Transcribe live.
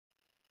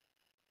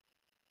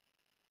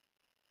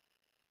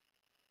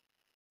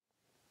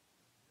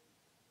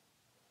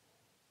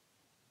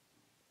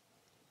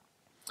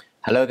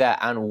Hello there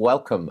and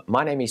welcome.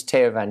 My name is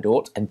Theo van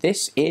Dort and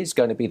this is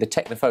going to be the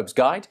Technophobe's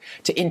Guide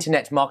to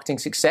Internet Marketing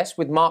Success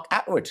with Mark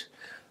Attwood,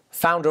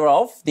 founder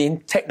of the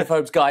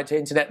Technophobe's Guide to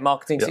Internet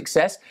Marketing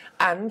Success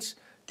and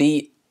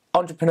the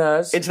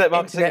Entrepreneurs Internet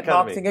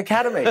Marketing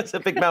Academy. That's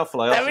a big mouthful.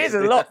 There is a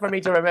lot for me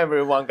to remember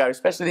in one go,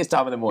 especially this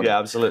time of the morning. Yeah,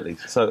 absolutely.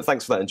 So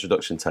thanks for that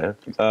introduction, Theo.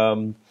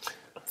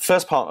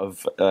 First part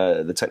of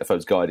the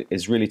Technophobe's Guide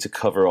is really to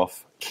cover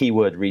off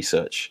keyword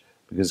research,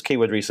 because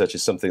keyword research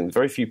is something that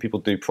very few people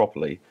do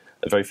properly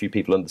and very few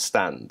people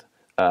understand.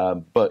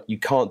 But you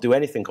can't do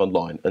anything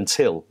online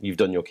until you've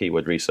done your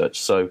keyword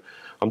research. So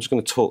I'm just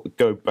going to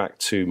go back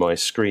to my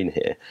screen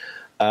here.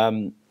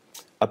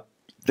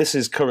 This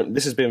is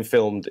being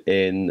filmed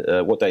in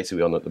what date are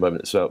we on at the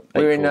moment? So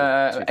we're in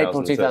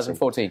April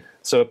 2014.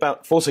 So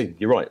about 14.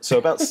 You're right. So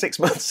about 6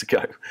 months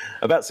ago,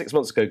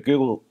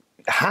 Google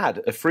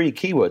had a free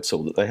keyword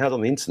tool that they had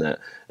on the internet,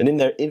 and in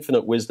their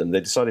infinite wisdom, they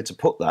decided to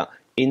put that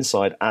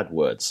inside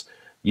AdWords.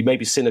 You may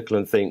be cynical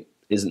and think,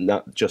 isn't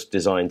that just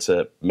designed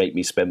to make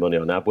me spend money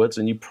on AdWords?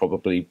 And you'd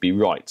probably be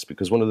right,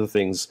 because one of the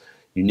things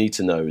you need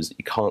to know is that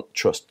you can't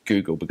trust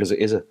Google, because it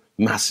is a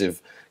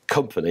massive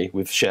company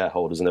with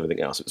shareholders and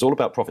everything else. It's all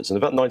about profits, and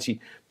about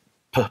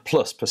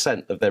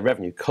 90+% of their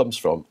revenue comes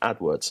from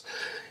AdWords.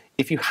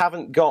 If you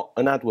haven't got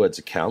an AdWords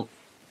account,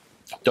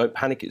 don't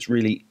panic, it's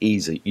really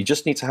easy. You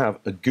just need to have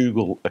a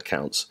Google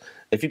account.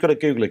 If you've got a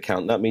Google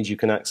account, that means you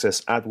can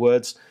access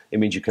AdWords, it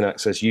means you can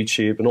access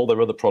YouTube and all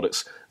their other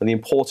products, and the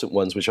important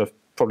ones, which I've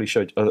probably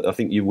showed, I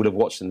think you would have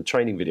watched in the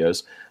training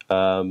videos,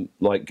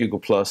 like Google+,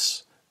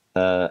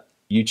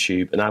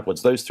 YouTube and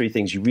AdWords. Those three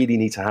things you really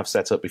need to have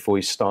set up before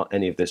you start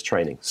any of this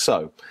training.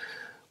 So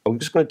I'm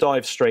just going to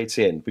dive straight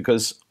in,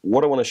 because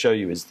what I want to show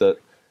you is that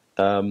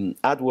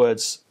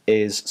AdWords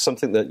is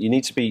something that you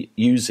need to be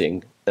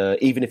using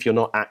even if you're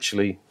not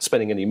actually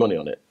spending any money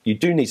on it. You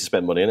do need to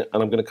spend money on it,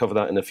 and I'm going to cover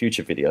that in a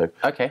future video.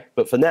 Okay.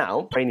 But for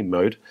now, training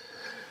mode.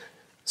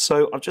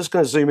 So I'm just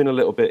going to zoom in a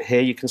little bit here.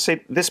 You can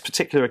see this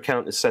particular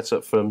account is set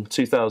up from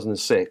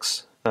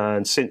 2006,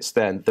 and since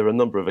then there are a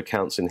number of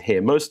accounts in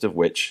here, most of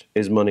which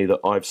is money that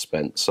I've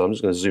spent. So I'm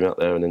just going to zoom out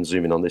there and then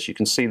zoom in on this. You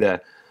can see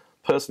there,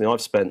 personally,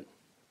 I've spent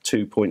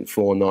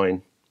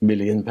 £2.49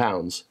 million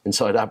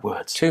inside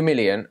AdWords.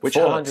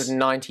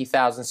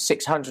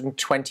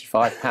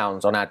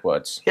 £2,490,625 on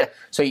AdWords. Yeah.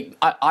 So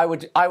I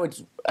would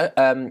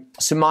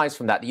surmise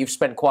from that you've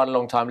spent quite a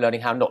long time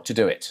learning how not to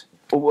do it.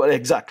 Well,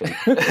 exactly.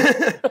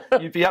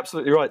 You'd be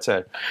absolutely right,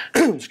 Ted.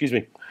 Excuse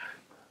me.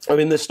 I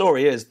mean, the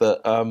story is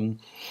that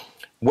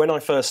when I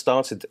first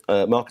started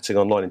marketing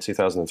online in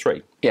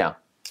 2003,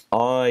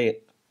 I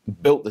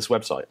built this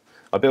website.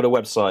 I built a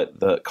website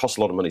that cost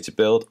a lot of money to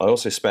build. I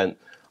spent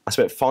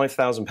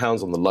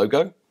 £5,000 on the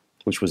logo,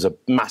 which was a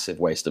massive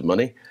waste of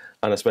money,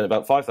 and I spent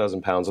about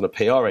 £5,000 on a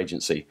PR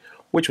agency,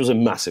 which was a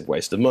massive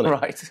waste of money.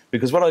 Right.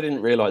 Because what I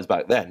didn't realise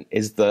back then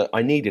is that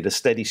I needed a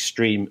steady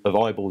stream of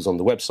eyeballs on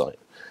the website.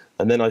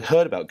 And then I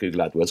heard about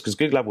Google AdWords, because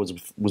Google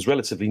AdWords was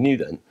relatively new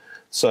then.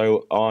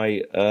 So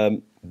I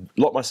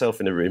locked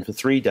myself in a room for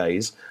 3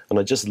 days, and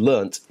I just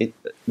learnt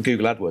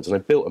Google AdWords, and I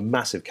built a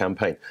massive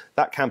campaign.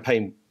 That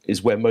campaign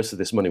is where most of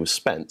this money was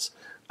spent,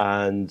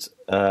 and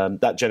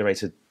that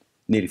generated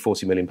nearly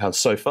 £40 million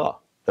so far,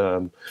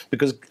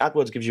 because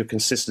AdWords gives you a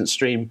consistent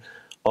stream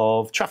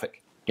of traffic.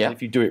 Yeah. And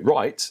if you do it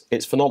right,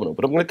 it's phenomenal.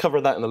 But I'm going to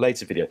cover that in a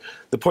later video.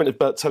 The point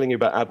about telling you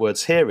about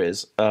AdWords here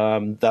is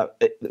that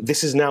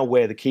this is now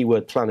where the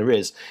keyword planner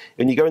is.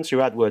 When you go into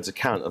your AdWords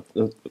account,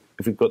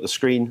 if we've got the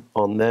screen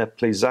on there,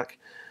 please, Zach.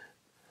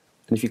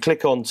 And if you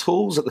click on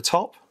Tools at the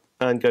top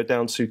and go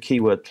down to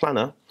Keyword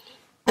Planner,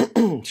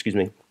 excuse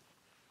me,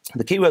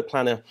 the Keyword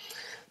Planner,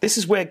 this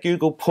is where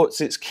Google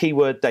puts its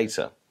keyword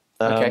data.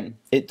 Okay.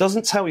 It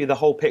doesn't tell you the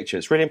whole picture.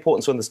 It's really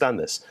important to understand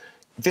this.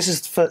 This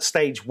is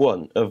stage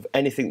one of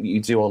anything that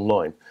you do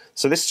online.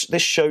 So this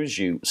shows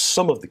you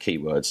some of the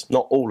keywords,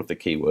 not all of the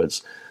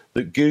keywords,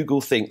 that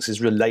Google thinks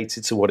is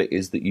related to what it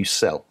is that you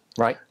sell.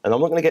 Right. And I'm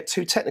not going to get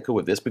too technical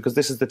with this, because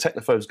this is the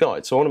Technophobe's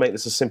Guide, so I want to make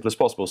this as simple as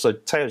possible. So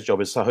Theo's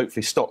job is to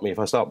hopefully stop me if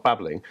I start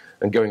babbling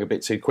and going a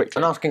bit too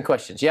quickly. And asking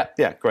questions, yeah.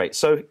 Yeah, great.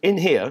 So in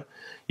here,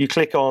 you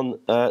click on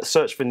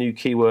Search for New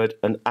Keyword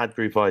and Ad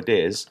Group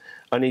Ideas,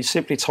 and you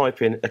simply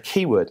type in a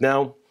keyword.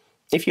 Now,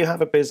 if you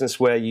have a business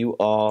where you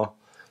are,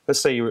 let's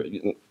say,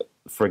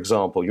 for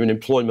example, you're an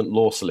employment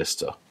law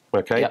solicitor,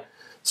 okay? Yeah.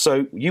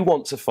 So you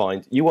want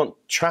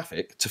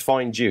traffic to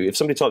find you. If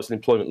somebody types in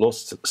employment law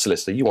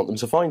solicitor, you want them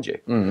to find you.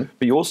 Mm-hmm.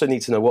 But you also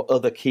need to know what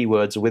other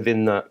keywords are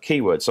within that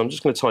keyword. So I'm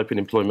just going to type in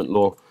employment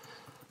law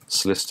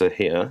solicitor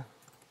here,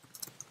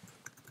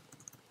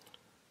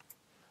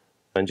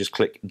 and just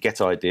click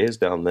Get Ideas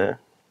down there.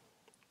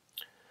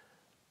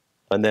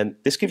 And then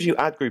this gives you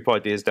ad group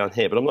ideas down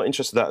here, but I'm not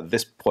interested in that at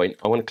this point.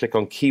 I want to click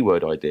on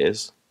keyword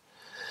ideas.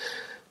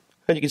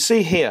 And you can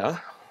see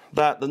here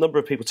that the number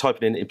of people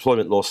typing in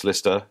employment law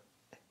solicitor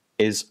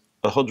is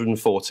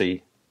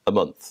 140 a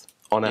month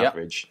on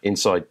average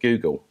inside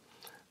Google.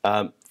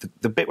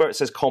 The bit where it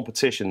says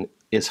competition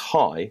is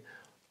high,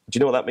 do you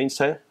know what that means,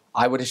 Taylor?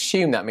 I would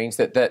assume that means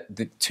that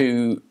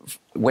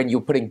when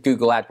you're putting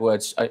Google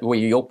AdWords, where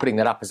you're putting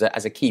that up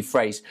as a key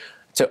phrase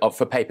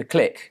for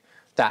pay-per-click,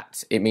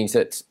 that it means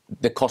that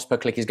the cost per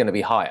click is going to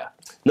be higher.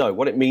 No,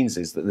 what it means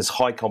is that there's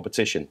high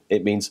competition.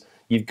 It means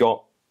you've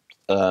got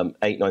 8,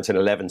 9, 10,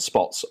 11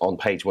 spots on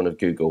page 1 of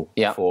Google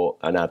for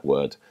an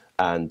AdWord,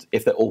 and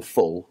if they're all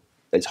full,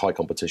 it's high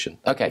competition.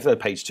 Okay. If they're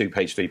page 2,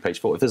 page 3, page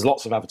 4, if there's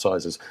lots of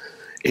advertisers,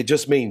 it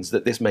just means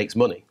that this makes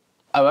money.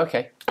 Oh,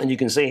 okay. And you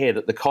can see here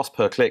that the cost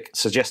per click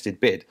suggested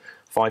bid,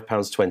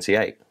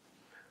 £5.28.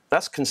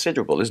 That's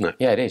considerable, isn't it?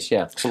 Yeah, it is,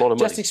 yeah. It's a lot of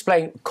money. Just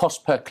explain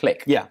cost per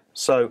click. Yeah,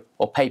 so...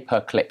 Or pay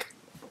per click.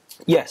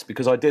 Yes,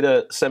 because I did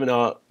a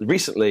seminar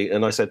recently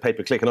and I said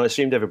pay-per-click, and I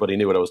assumed everybody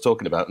knew what I was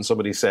talking about, and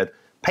somebody said,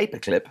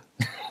 pay-per-clip?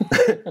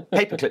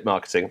 Pay-per-click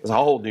marketing. It's a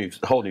whole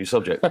new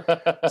subject.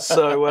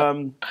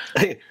 So,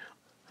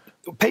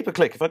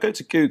 pay-per-click, if I go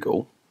to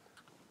Google...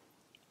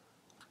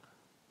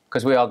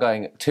 Because we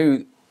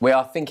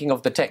are thinking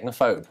of the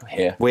technophobe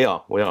here. We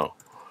are.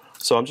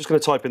 So I'm just going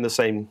to type in the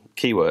same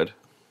keyword.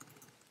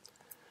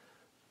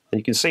 And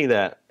you can see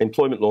there,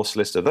 employment law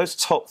solicitor. Those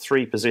top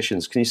 3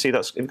 positions, can you see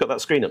that? You've got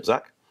that screen up,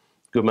 Zach?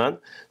 Good man.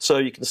 So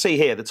you can see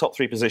here, the top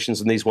 3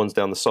 positions and these ones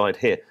down the side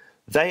here,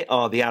 they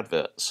are the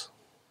adverts.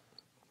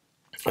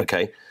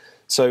 Okay,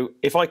 so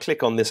if I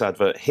click on this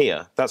advert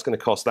here, that's going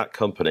to cost that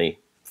company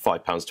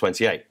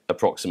 £5.28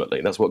 approximately.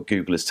 That's what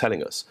Google is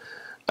telling us.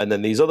 And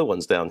then these other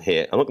ones down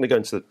here, I'm not going to go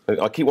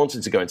into, I keep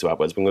wanting to go into AdWords,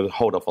 but I'm going to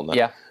hold off on that.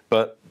 Yeah.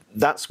 But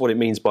that's what it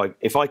means by,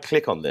 if I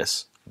click on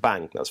this,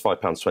 bang, that's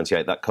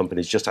 £5.28. That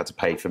company's just had to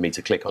pay for me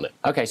to click on it.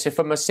 Okay, so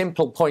from a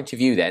simple point of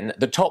view then,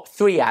 the top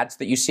 3 ads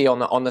that you see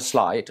on the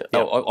slide,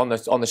 or on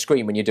the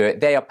screen when you do it,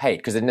 they are paid,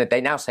 because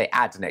they now say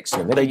ads next to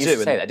them. They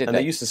do, and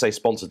they used to say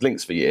sponsored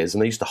links for years,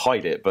 and they used to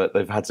hide it, but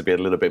they've had to be a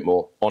little bit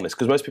more honest,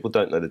 because most people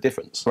don't know the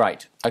difference.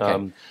 Right,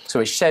 okay. So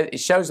it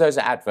shows those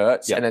are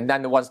adverts, and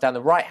then the ones down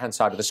the right-hand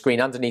side of the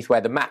screen, underneath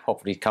where the map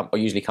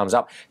usually comes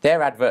up,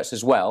 they're adverts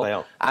as well. They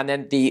are. And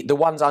then the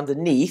ones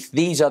underneath,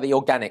 these are the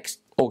organic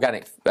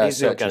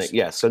searches.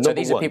 Yeah. So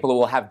these are people who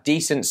will have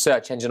decent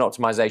search engine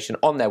optimization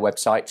on their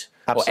website,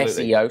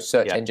 Absolutely. or SEO,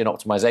 search engine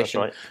optimization, That's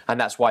right. and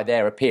that's why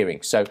they're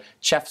appearing. So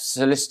Chaff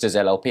Solicitors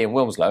LLP in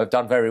Wilmslow have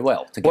done very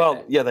well to get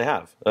there. Yeah, they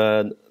have.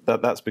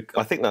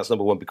 I think that's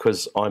number one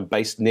because I'm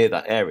based near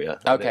that area.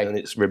 Okay. And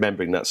it's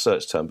remembering that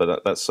search term,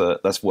 but that's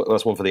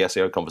one for the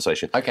SEO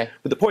conversation. Okay.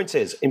 But the point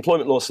is,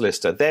 employment law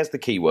solicitor, there's the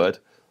keyword,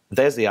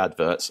 there's the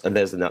adverts, and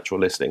there's the natural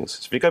listings.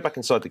 So if you go back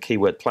inside the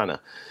keyword planner,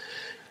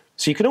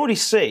 so you can already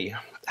see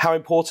how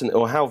important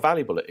or how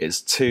valuable it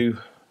is to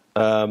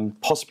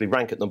possibly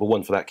rank at number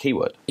 1 for that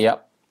keyword.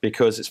 Yep.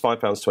 Because it's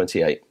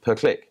 £5.28 per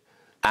click.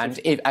 And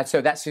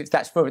so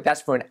that's for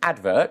an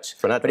advert.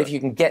 For an advert. But if you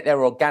can get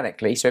there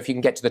organically, so if you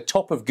can get to the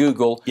top of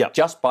Google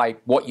just by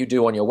what you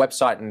do on your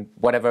website and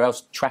whatever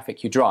else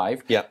traffic you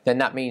drive, then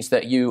that means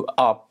that you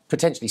are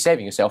potentially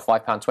saving yourself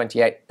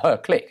 £5.28 per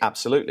click.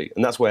 Absolutely.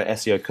 And that's where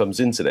SEO comes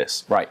into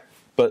this. Right.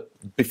 But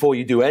before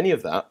you do any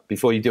of that,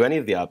 before you do any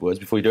of the AdWords,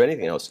 before you do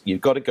anything else,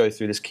 you've got to go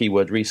through this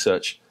keyword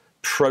research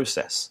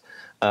process.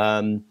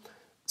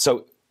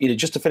 So,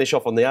 just to finish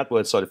off on the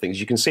AdWords side of things,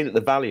 you can see that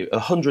the value,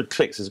 100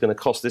 clicks is going to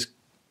cost this,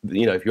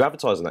 if you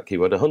advertise on that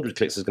keyword, 100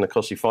 clicks is going to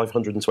cost you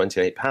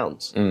 £528.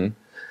 Mm.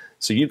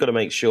 So you've got to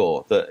make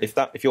sure that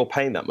if you're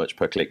paying that much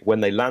per click, when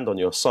they land on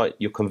your site,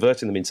 you're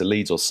converting them into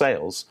leads or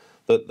sales,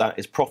 that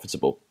is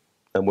profitable.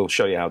 And we'll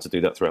show you how to do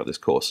that throughout this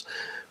course.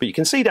 But you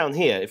can see down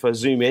here, if I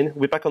zoom in,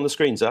 we're back on the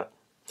screen, Zach.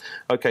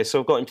 Okay,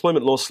 so I've got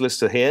Employment Law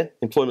Solicitor here,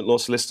 Employment Law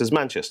Solicitors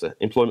Manchester,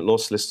 Employment Law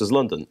Solicitors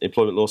London,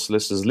 Employment Law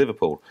Solicitors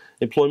Liverpool,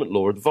 Employment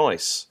Law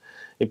Advice,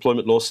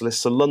 Employment Law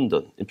Solicitor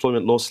London,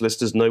 Employment Law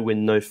Solicitors No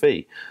Win, No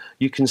Fee.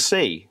 You can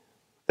see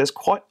there's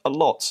quite a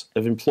lot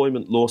of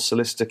employment law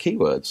solicitor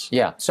keywords.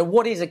 Yeah, so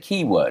what is a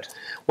keyword?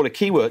 Well, a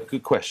keyword,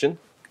 good question.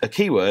 A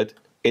keyword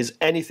is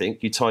anything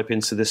you type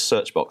into this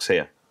search box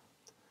here.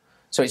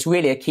 So it's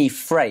really a key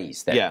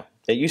phrase then? Yeah.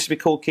 It used to be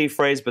called key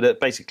phrase, but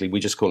basically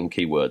we just call them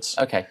keywords.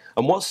 Okay.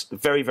 And what's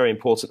very, very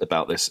important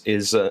about this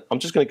is I'm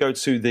just going to go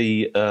to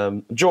the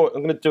draw.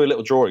 I'm going to do a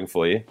little drawing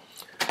for you.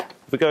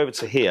 If we go over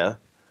to here,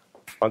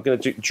 I'm going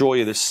to draw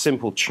you this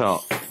simple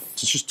chart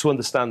just to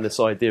understand this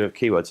idea of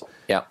keywords.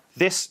 Yeah.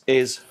 This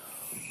is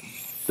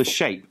the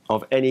shape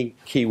of any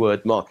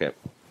keyword market.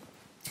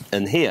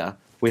 And here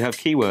we have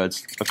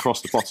keywords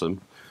across the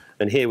bottom,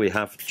 and here we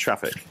have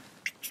traffic.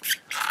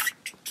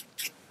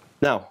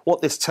 Now,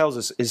 what this tells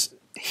us is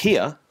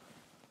here,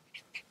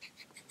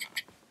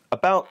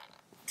 about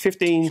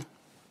 15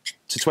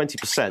 to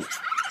 20%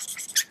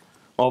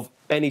 of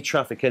any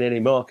traffic in any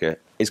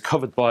market is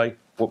covered by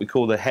what we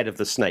call the head of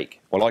the snake.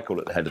 Well, I call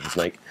it the head of the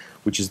snake,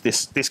 which is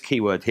this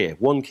keyword here,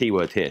 one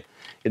keyword here.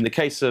 In the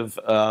case of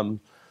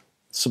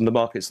some of the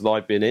markets that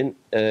I've been in,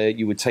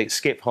 you would take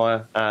skip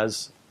hire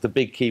as the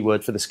big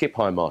keyword for the skip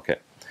hire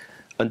market.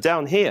 And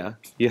down here,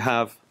 you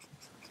have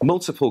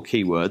multiple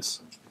keywords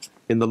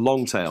in the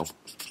long tail.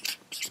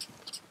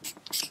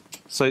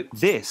 So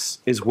this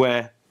is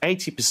where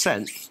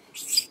 80%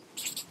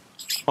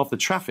 of the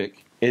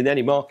traffic in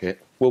any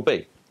market will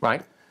be.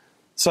 Right.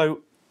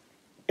 So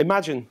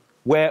imagine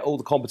where all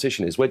the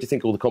competition is. Where do you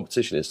think all the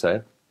competition is,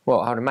 Taya? Well,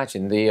 I would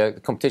imagine the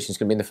competition is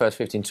going to be in the first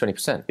 15 to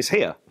 20%. It's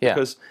here. Yeah.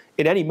 Because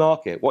in any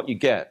market, what you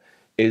get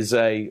is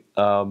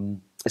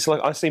it's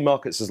like, I see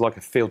markets as like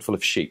a field full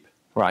of sheep.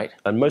 Right.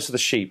 And most of the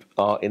sheep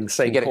are in the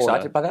same You get corner.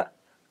 excited by that?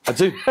 I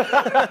do.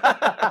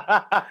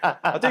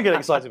 I do get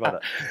excited by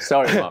that.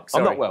 Sorry, Mark.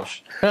 Sorry. I'm not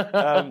Welsh.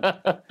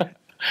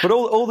 But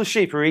all the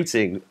sheep are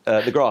eating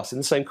the grass in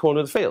the same corner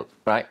of the field.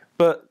 Right.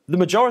 But the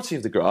majority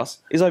of the grass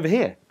is over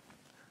here.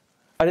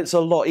 And it's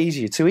a lot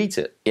easier to eat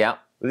it. Yeah.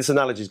 This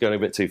analogy is going a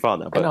bit too far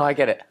now. But, No, I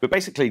get it. But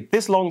basically,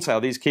 this long tail,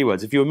 these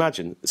keywords, if you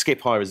imagine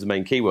skip hire is the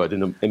main keyword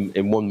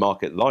in one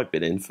market that I've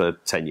been in for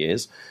 10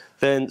 years,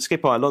 then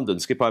skip hire London,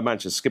 skip hire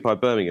Manchester, skip hire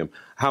Birmingham,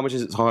 how much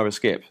is it to hire a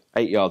skip?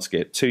 8-yard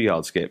skip,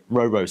 2-yard skip,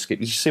 row skip.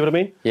 Did you see what I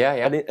mean? Yeah,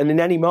 yeah. And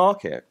in any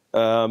market,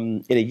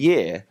 in a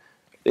year,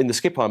 in the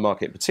skip hire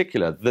market in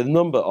particular, the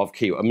number of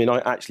keywords, I mean, I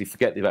actually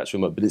forget the actual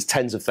number, but it's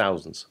tens of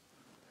thousands.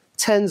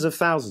 Tens of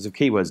thousands of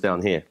keywords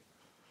down here.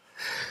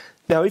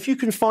 Now, if you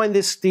can find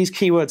these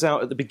keywords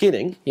out at the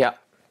beginning, Yeah.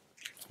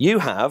 you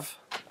have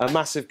a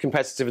massive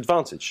competitive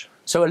advantage.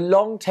 So a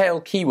long tail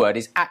keyword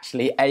is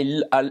actually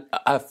a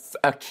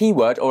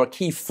keyword or a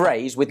key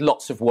phrase with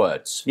lots of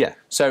words. Yeah.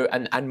 So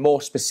and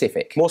more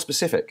specific. More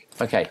specific.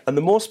 Okay. And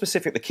the more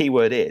specific the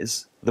keyword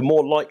is, the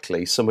more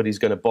likely somebody's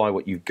going to buy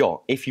what you've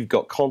got if you've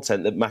got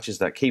content that matches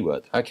that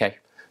keyword. Okay.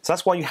 So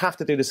that's why you have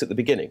to do this at the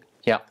beginning.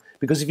 Yeah.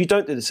 Because if you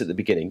don't do this at the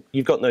beginning,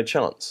 you've got no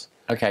chance.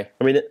 Okay.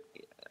 I mean,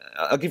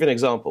 I'll give you an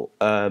example.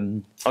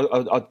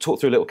 I'll talk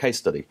through a little case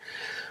study.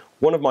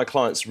 One of my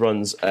clients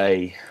runs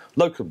a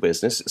local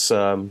business. It's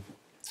a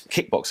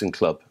kickboxing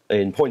club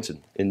in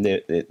Poynton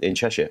in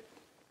Cheshire.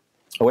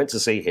 I went to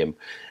see him.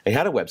 He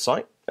had a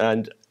website,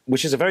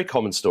 which is a very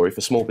common story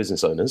for small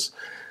business owners.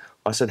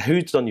 I said,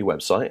 "Who's done your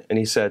website?" And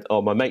he said,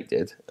 "Oh, my mate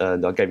did."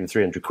 And I gave him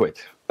 300 quid.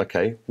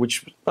 Okay, he's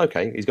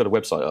got a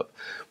website up.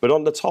 But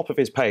on the top of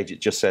his page, it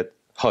just said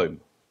home.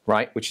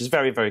 Right. Which is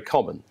very, very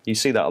common. You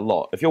see that a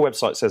lot. If your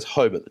website says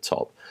home at the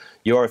top,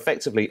 you are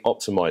effectively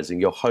optimizing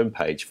your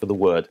homepage for the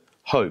word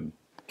home.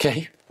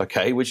 Okay.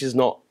 Okay, which is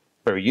not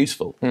very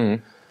useful.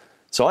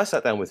 So I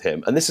sat down with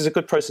him, and this is a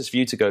good process for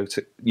you to go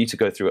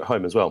through at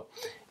home as well.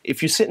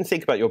 If you sit and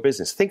think about your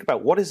business, think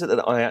about what is it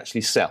that I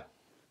actually sell.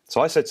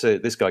 So I said to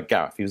this guy,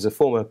 Gareth, he was a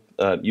former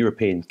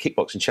European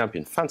kickboxing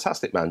champion,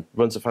 fantastic man,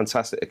 runs a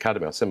fantastic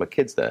academy. I send my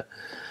kids there.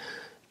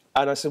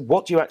 And I said,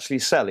 "What do you actually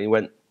sell?" And he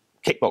went,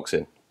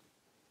 "Kickboxing."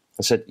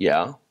 I said,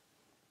 "Yeah.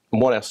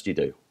 And what else do you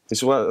do?" He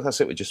said, "Well,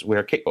 that's it. We're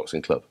a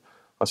kickboxing club."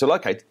 I said,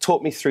 "Okay,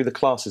 talk me through the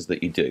classes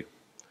that you do."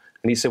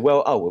 And he said,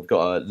 "Well, we've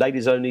got a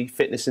ladies-only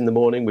fitness in the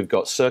morning. We've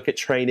got circuit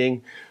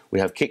training. We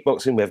have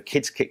kickboxing. We have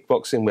kids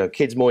kickboxing. We have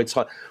kids Muay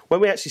Thai."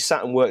 When we actually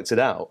sat and worked it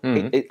out,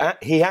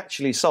 he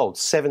actually sold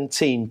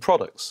 17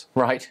 products.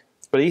 Right.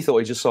 But he thought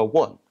he just sold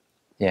one.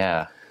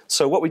 Yeah.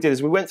 So what we did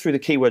is we went through the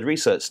keyword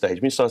research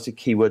stage. We started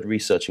keyword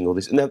researching all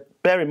this. Now,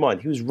 bear in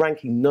mind, he was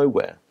ranking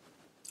nowhere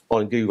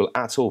on Google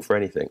at all for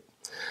anything.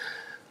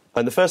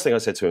 And the first thing I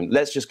said to him,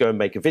 let's just go and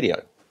make a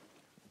video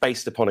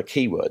based upon a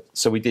keyword.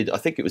 So we did, I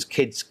think it was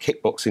kids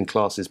kickboxing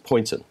classes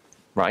Poynton.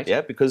 Right. Yeah,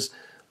 because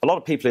a lot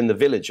of people in the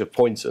village of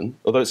Poynton,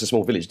 although it's a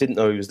small village, didn't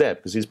know he was there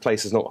because his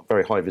place is not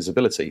very high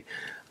visibility.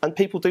 And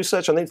people do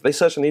search on the internet. They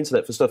search on the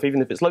internet for stuff even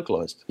if it's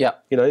localized. Yeah.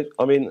 You know,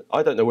 I mean,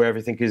 I don't know where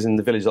everything is in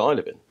the village that I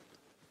live in.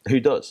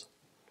 Who does?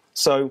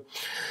 So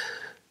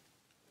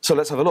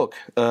let's have a look.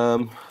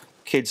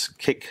 Kids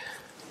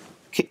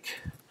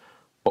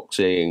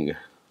kickboxing.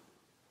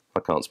 I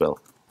can't spell.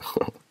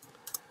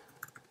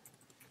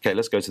 Okay,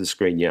 let's go to the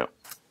screen. Yeah.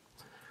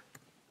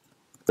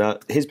 Now,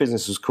 his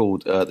business was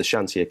called the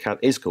Shanty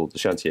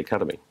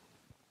Academy.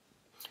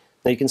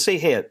 Now you can see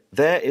here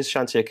there is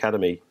Shanty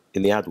Academy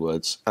in the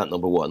AdWords at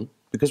number 1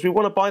 because we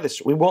want to buy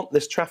this. We want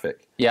this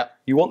traffic. Yeah.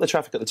 You want the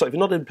traffic at the top. If you're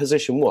not in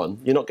position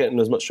 1, you're not getting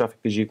as much traffic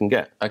as you can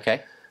get.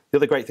 Okay. The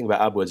other great thing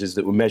about AdWords is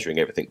that we're measuring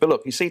everything. But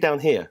look, you see down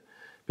here,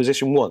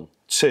 position 1,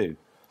 2,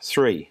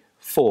 3,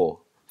 4,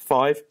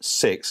 5,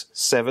 6,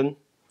 7.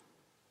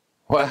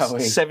 Wow.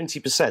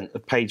 70%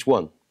 of page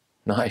 1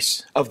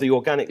 Nice. of the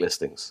organic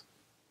listings.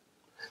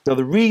 Now,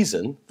 the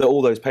reason that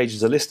all those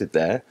pages are listed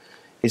there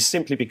is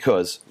simply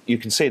because you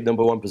can see at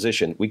number 1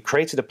 position, we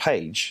created a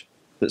page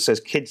that says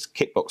kids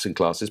kickboxing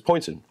classes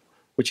Poynton,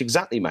 which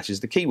exactly matches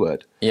the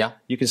keyword. Yeah.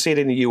 You can see it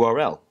in the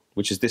URL,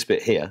 which is this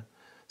bit here,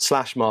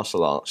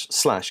 /martial arts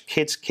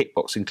 /kids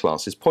kickboxing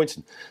classes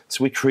Poynton.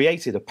 So we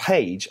created a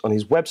page on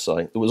his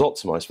website that was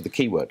optimized for the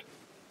keyword.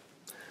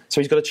 So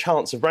he's got a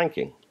chance of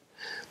ranking.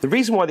 The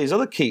reason why these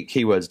other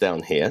keywords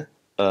down here,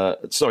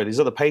 these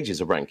other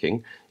pages are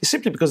ranking, is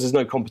simply because there's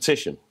no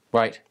competition.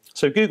 Right.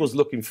 So Google's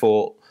looking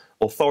for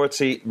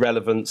authority,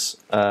 relevance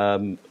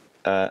to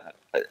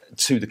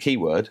the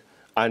keyword,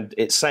 and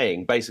it's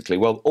saying basically,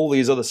 well, all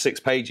these other 6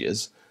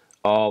 pages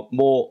are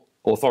more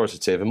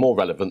authoritative and more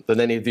relevant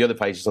than any of the other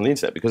pages on the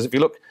internet. Because if you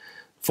look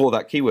for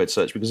that keyword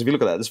search, because if you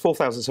look at that, there's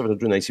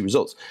 4,780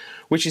 results,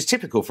 which is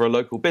typical for a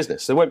local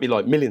business. There won't be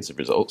like millions of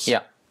results.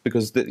 Yeah.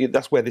 because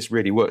that's where this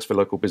really works for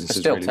local businesses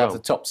Still, really to have well.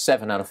 the top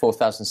 7 out of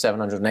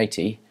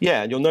 4,780.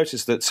 Yeah, and you'll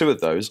notice that 2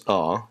 of those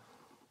are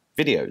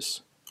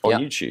videos on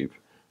Yep. YouTube.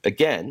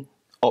 Again,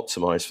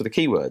 optimized for the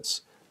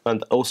keywords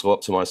and also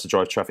optimized to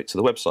drive traffic to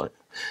the website.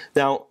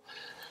 Now,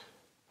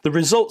 the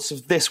results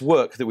of this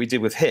work that we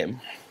did with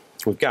him,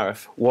 with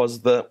Gareth,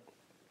 was that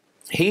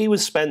he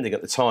was spending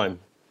at the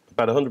time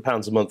about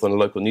 £100 a month on a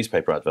local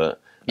newspaper advert.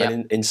 Yep.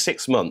 And in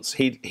 6 months,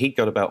 he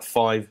got about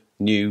 5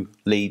 new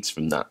leads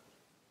from that.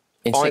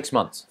 In 6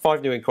 months?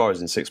 5 new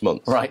inquiries in 6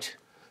 months. Right.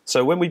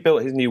 So when we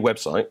built his new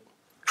website,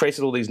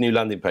 created all these new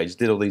landing pages,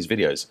 did all these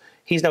videos,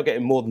 he's now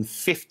getting more than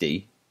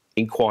 50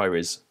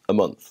 inquiries a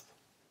month.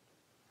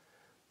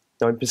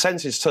 Now, in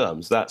percentage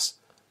terms, that's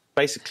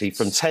basically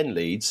from 10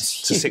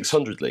 leads to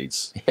 600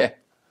 leads. Yeah.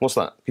 What's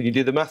that? Can you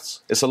do the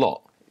maths? It's a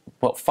lot.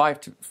 What,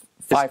 5 to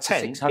It's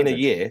 10 600? in a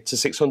year to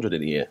 600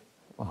 in a year.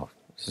 Wow,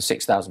 it's a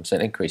 6,000%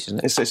 increase,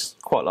 isn't it? It's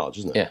quite large,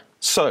 isn't it? Yeah.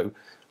 So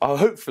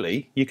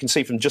hopefully you can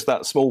see from just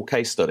that small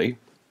case study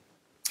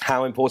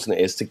how important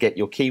it is to get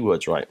your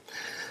keywords right.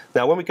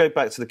 Now, when we go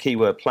back to the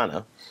keyword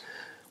planner,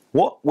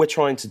 what we're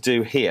trying to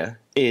do here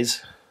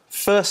is,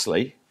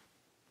 firstly,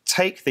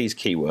 take these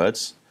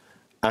keywords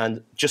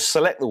and just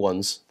select the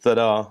ones that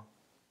are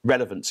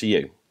relevant to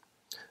you.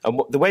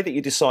 And the way that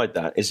you decide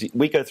that is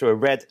we go through a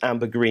red,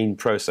 amber, green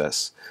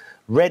process.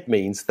 Red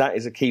means that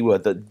is a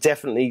keyword that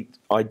definitely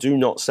I do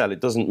not sell. It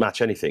doesn't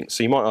match anything.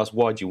 So you might ask,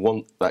 why do you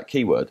want that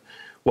keyword?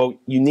 Well,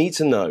 you need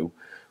to know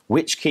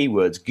which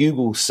keywords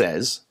Google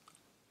says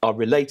are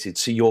related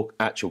to your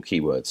actual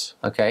keywords.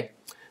 Okay.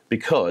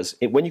 Because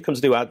when you come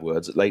to do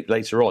AdWords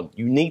later on,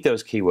 you need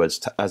those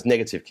keywords as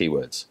negative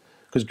keywords.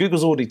 Because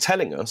Google's already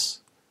telling us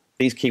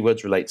these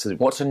keywords relate to...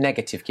 What's a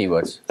negative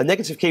keyword? A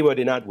negative keyword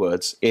in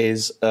AdWords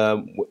is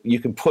you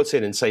can put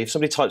in and say, if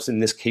somebody types in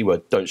this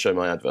keyword, don't show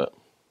my advert.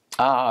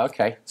 Ah,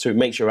 okay. So it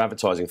makes your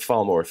advertising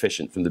far more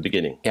efficient from the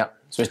beginning. Yeah.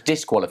 So it's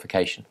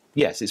disqualification.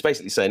 Yes, it's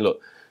basically saying,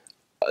 look,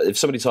 if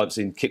somebody types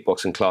in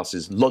kickboxing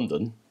classes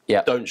London,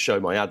 Yeah. don't show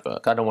my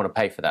advert. I don't want to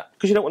pay for that.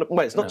 Because you don't want to...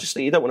 Well, it's not just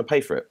that you don't want to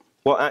pay for it.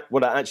 What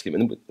that actually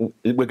means...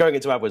 We're going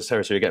into AdWords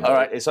territory again. All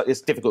right.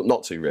 It's difficult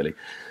not to, really.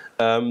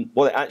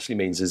 What it actually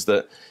means is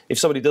that if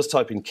somebody does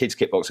type in kids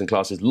kickboxing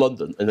classes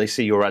London and they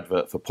see your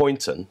advert for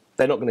Poynton,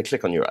 they're not going to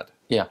click on your ad.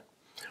 Yeah.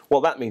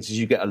 What that means is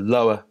you get a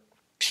lower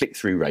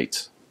click-through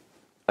rate.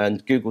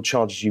 And Google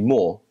charges you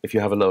more if you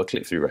have a lower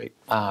click-through rate.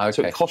 Ah, okay.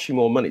 So it costs you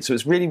more money. So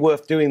it's really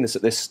worth doing this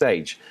at this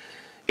stage.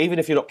 Even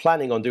if you're not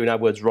planning on doing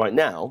AdWords right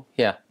now,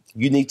 Yeah.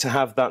 you need to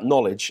have that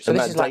knowledge So and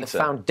this that is data. like the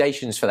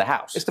foundations for the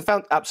house. It's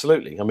the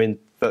absolutely. I mean,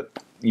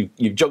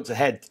 you've jumped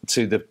ahead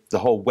to the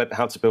whole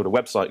how to build a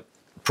website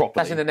properly.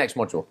 That's in the next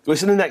module.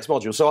 It's in the next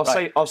module. So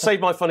Right. I'll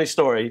save my funny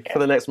story for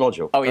the next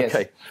module. Oh, yes.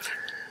 Okay.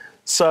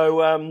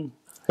 So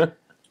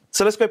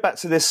so let's go back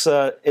to this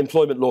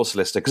employment law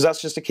solicitor, because that's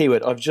just a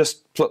keyword. I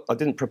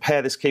didn't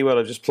prepare this keyword.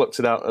 I just plucked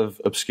it out of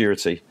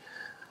obscurity.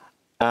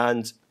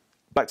 And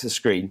back to the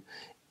screen.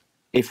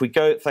 If we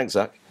go, thanks,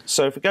 Zach.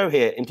 So if we go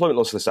here, employment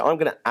law solicitor, I'm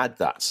going to add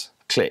that.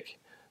 Click.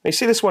 Now you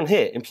see this one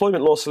here,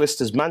 employment law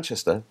solicitors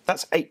Manchester.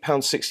 That's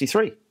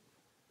 £8.63.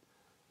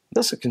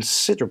 That's a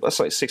considerable. That's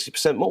like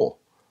 60% more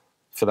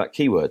for that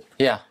keyword.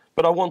 Yeah.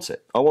 But I want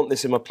it. I want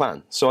this in my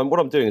plan. So what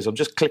I'm doing is I'm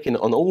just clicking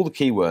on all the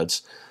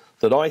keywords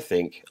that I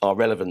think are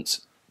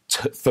relevant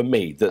for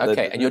me.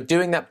 Okay, and you're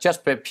doing that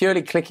just by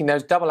purely clicking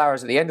those double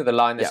arrows at the end of the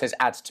line that Yeah. says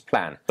add to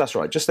plan. That's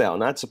right, just there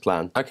on add to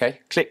plan.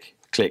 Okay. Click,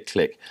 click,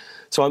 click.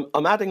 So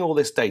I'm adding all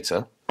this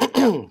data.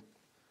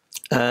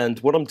 And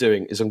what I'm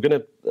doing is I'm going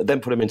to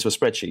then put them into a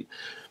spreadsheet.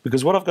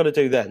 Because what I've got to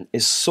do then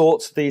is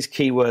sort these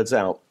keywords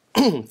out.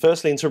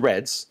 Firstly into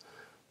reds,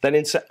 then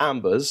into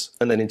ambers,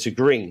 and then into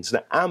greens.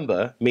 Now,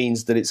 amber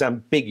means that it's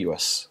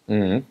ambiguous.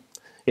 Mm-hmm.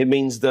 It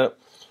means that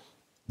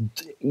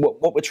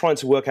what we're trying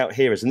to work out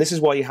here is, and this is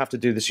why you have to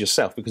do this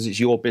yourself, because it's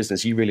your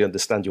business, you really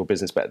understand your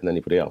business better than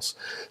anybody else.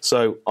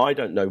 So I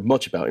don't know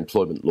much about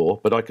employment law,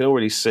 but I can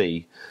already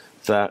see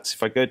that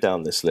if I go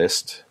down this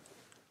list,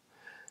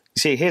 you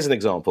see, here's an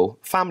example,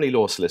 family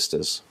law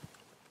solicitors.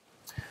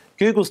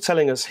 Google's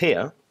telling us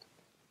here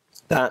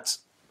that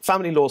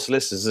family law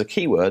solicitors is a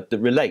keyword that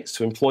relates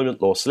to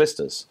employment law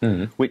solicitors,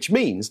 which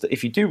means that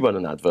if you do run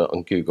an advert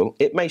on Google,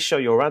 it may show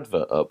your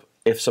advert up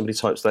if somebody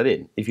types that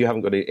in, if you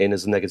haven't got it in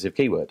as a negative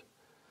keyword.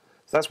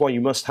 So that's why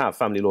you must have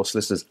family law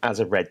solicitors as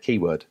a red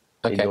keyword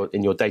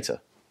in your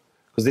data,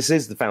 because this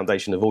is the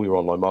foundation of all your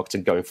online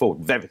marketing going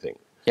forward, with everything.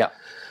 Yeah.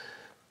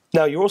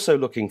 Now, you're also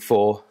looking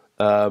for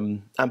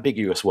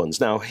ambiguous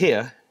ones. Now,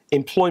 here,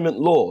 employment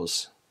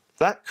laws,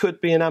 that could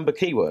be an amber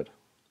keyword.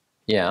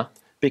 Yeah.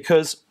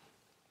 Because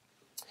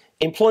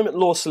employment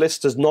law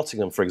solicitors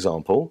Nottingham, for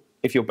example,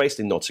 if you're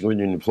based in Nottingham and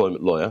you're an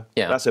employment lawyer,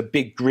 Yeah. that's a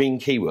big green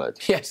keyword.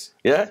 Yes.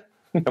 Yeah?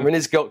 I mean,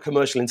 it's got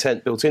commercial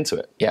intent built into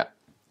it. Yeah.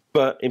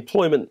 But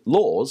employment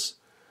laws,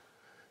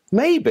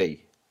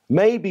 maybe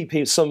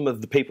some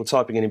of the people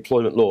typing in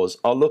employment laws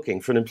are looking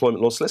for an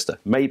employment law solicitor.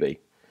 Maybe.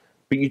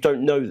 But you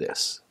don't know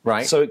this.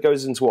 Right. So it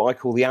goes into what I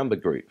call the amber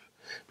group.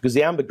 Because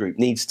the amber group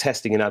needs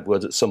testing in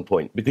AdWords at some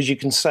point. Because you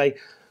can say,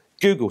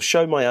 Google,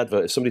 show my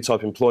advert if somebody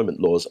type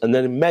employment laws, and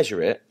then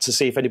measure it to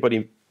see if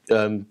anybody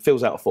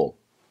fills out a form.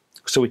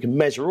 So we can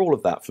measure all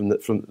of that from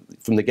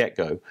the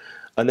get-go.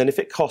 And then if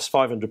it costs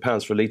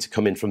 £500 for a lead to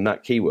come in from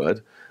that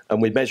keyword,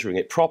 and we're measuring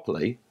it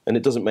properly, and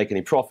it doesn't make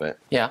any profit,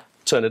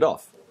 turn it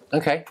off.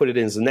 Okay. Put it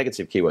in as a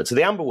negative keyword. So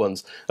the amber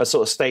ones are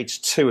sort of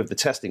stage 2 of the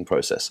testing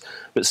process.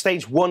 But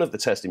stage 1 of the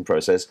testing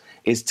process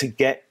is to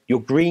get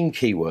your green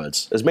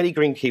keywords, as many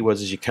green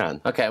keywords as you can.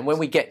 Okay, and when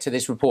we get to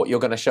this report, you're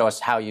going to show us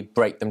how you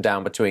break them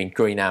down between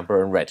green,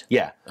 amber and red.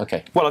 Yeah.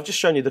 Okay. Well, I've just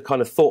shown you the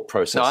kind of thought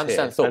process No, I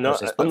understand the thought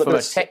process, but from a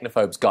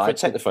Technophobes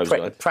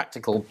guide,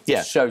 practical,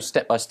 show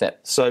step by step.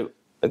 So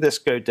let's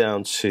go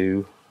down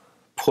to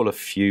pull a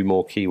few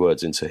more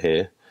keywords into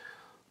here.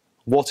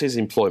 What is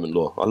employment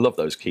law? I love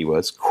those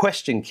keywords.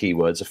 Question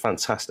keywords are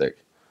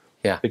fantastic.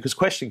 Yeah. Because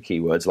question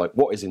keywords like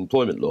what is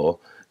employment law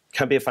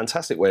can be a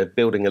fantastic way of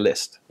building a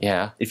list.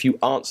 Yeah. If you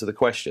answer the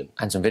question.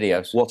 And some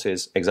videos. What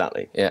is,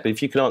 exactly. Yeah. But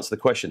if you can answer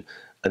the question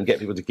and get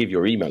people to give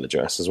your email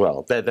address as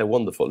well, they're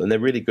wonderful and they're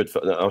really good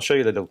for, I'll show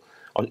you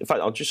in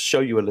fact, I'll just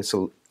show you a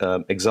little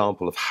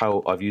example of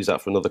how I've used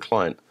that for another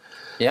client.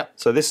 Yeah.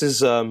 So this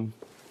is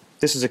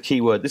a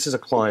keyword, this is a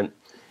client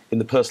in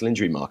the personal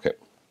injury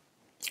market.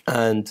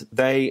 And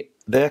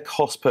their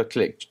cost per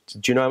click,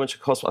 do you know how much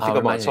it costs? I think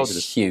I might have told you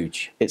this. It's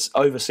huge. It's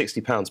over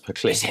 £60 per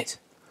click. Is it?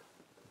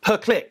 Per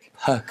click.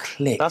 Per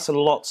click. That's a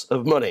lot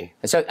of money.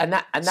 So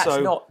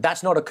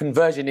that's not a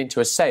conversion into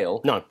a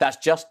sale. No. That's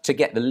just to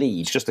get the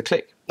lead. It's just a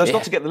click. No, it's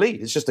not to get the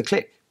lead. It's just a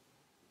click.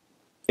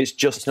 It's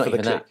just for the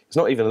click. That. It's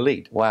not even a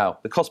lead. Wow.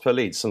 The cost per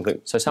lead is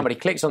something. So somebody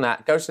clicks on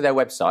that, goes to their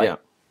website,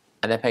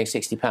 and they're paying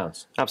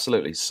 £60.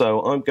 Absolutely.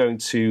 So I'm going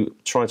to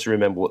try to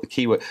remember what the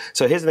keyword.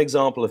 So here's an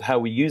example of how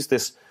we use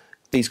this.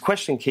 These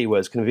question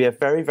keywords can be a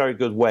very, very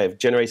good way of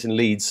generating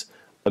leads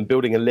and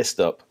building a list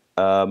up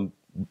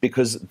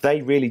because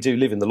they really do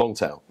live in the long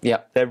tail. Yeah.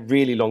 They're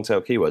really long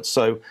tail keywords.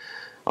 So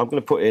I'm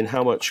going to put in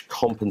how much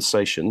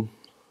compensation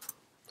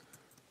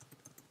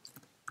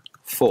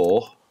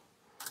for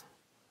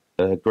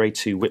grade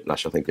 2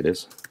 whiplash, I think it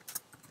is.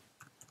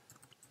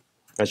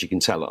 As you can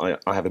tell,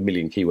 I have a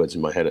million keywords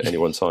in my head at any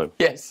one time.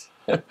 Yes.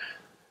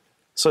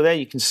 So there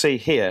you can see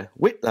here,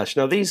 whiplash.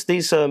 Now these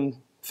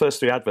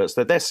first 3 adverts,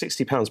 they're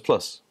 £60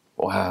 plus.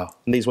 Wow.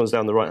 And these ones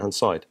down the right-hand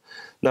side.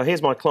 Now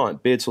here's my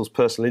client, Beardsley's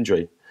Personal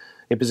Injury.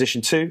 In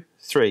position 2,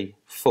 3,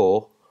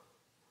 4.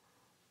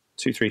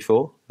 2, 3,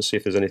 4. Let's see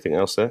if there's anything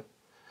else there.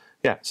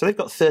 Yeah, so they've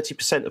got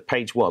 30% of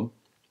page 1.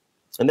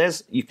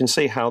 And you can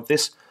see how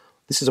this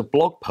is a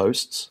blog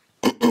post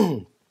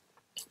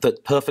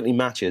that perfectly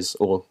matches,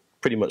 or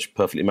pretty much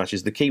perfectly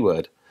matches, the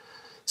keyword.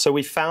 So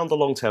we found the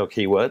long tail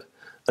keyword,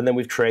 and then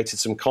we've created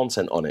some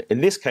content on it.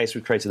 In this case,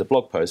 we've created a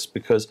blog post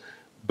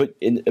but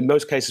in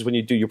most cases, when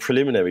you do your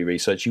preliminary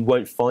research, you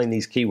won't find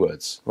these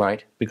keywords.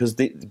 Right. Because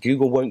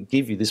Google won't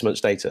give you this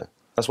much data.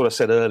 That's what I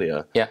said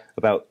earlier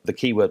about the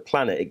keyword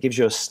planet. It gives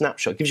you a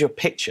snapshot, it gives you a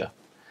picture,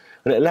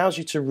 and it allows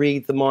you to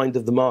read the mind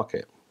of the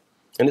market.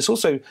 And it's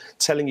also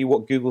telling you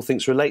what Google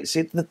thinks relates.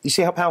 You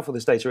see how powerful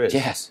this data is?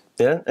 Yes.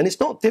 Yeah? And it's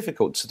not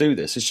difficult to do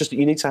this. It's just that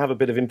you need to have a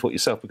bit of input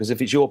yourself, because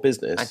if it's your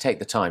business... And take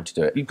the time to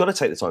do it. You've got to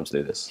take the time to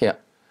do this. Yeah.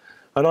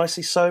 And I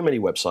see so many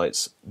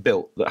websites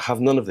built that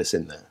have none of this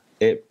in there.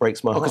 It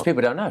breaks my heart. Because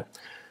people don't know.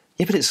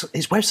 Yeah, but it's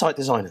website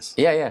designers.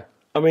 Yeah, yeah.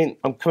 I mean,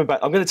 I'm coming back.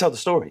 I'm going to tell the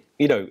story.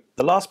 You know,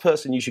 the last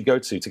person you should go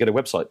to get a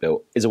website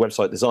built is a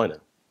website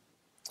designer,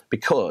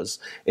 because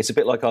it's a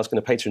bit like asking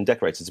a painter and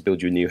decorator to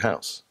build you a new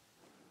house.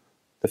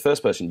 The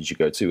first person you should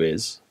go to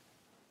is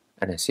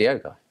an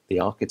SEO guy. The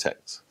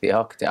architect. The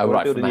architect. Oh,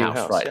 right, from the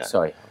house. Right, yeah.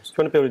 Sorry. If you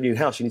want to build a new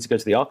house, you need to go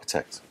to the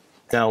architect.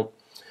 Now,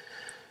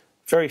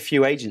 very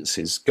few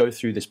agencies go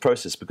through this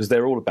process because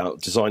they're all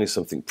about designing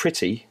something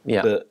pretty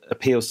that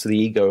appeals to the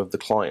ego of the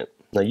client.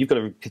 Now, you've got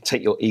to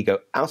take your ego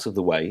out of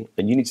the way,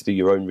 and you need to do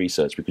your own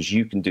research, because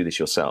you can do this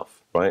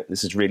yourself, right?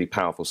 This is really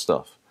powerful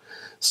stuff.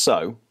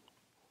 So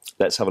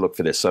let's have a look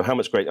for this. So how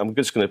much great... I'm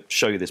just going to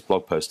show you this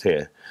blog post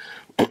here.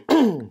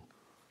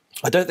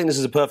 I don't think this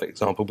is a perfect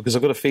example, because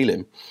I've got a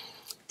feeling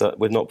that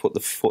we've not put the...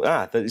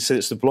 so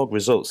it's the blog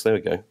results. There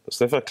we go.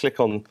 So if I click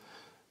on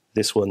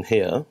this one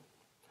here...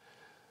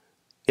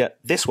 Yeah,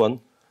 this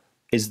one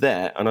is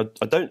there, and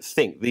I don't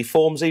think the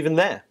form's even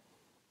there.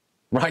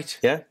 Right.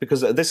 Yeah,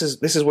 because this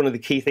is one of the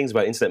key things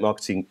about internet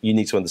marketing you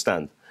need to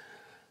understand.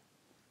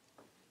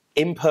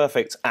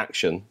 Imperfect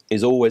action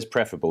is always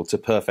preferable to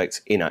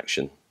perfect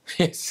inaction.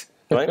 Yes.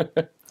 Right?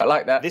 I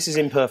like that. This is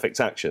imperfect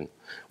action.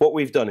 What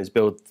we've done is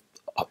build,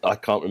 I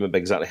can't remember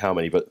exactly how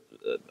many, but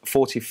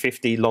 40,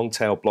 50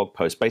 long-tail blog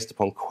posts based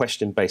upon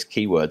question-based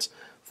keywords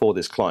for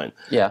this client.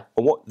 Yeah.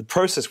 And what the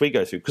process we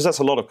go through, because that's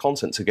a lot of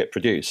content to get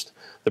produced,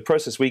 the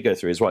process we go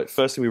through is, right,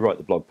 firstly we write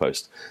the blog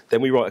post,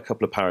 then we write a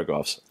couple of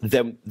paragraphs,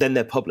 then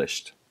they're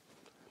published.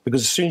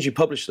 Because as soon as you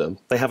publish them,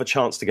 they have a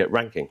chance to get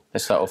ranking.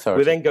 That's that authority.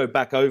 We then go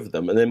back over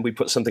them, and then we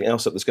put something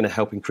else up that's going to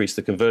help increase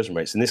the conversion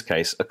rates. In this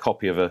case, a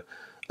copy of a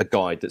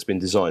guide that's been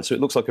designed. So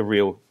it looks like a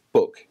real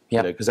book,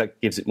 because that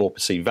gives it more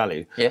perceived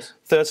value. Yes.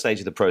 Third stage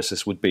of the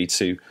process would be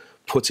to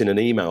put in an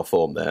email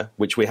form there,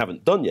 which we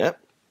haven't done yet.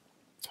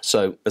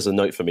 So as a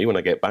note for me, when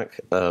I get back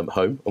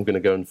home, I'm going to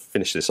go and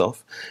finish this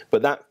off.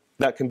 But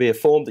that can be a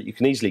form that you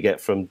can easily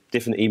get from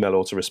different email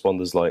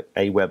autoresponders like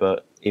Aweber,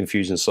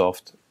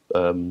 Infusionsoft,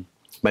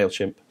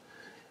 MailChimp.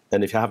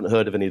 And if you haven't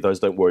heard of any of those,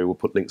 don't worry, we'll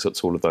put links up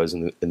to all of those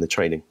in the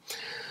training.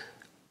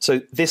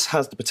 So this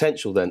has the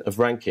potential then of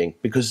ranking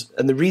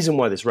and the reason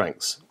why this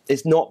ranks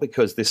is not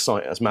because this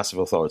site has massive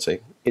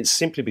authority. It's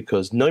simply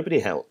because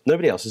nobody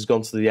else has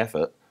gone to the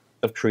effort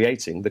of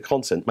creating the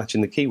content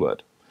matching the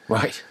keyword.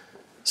 Right.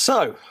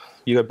 So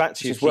you go back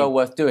to your It's well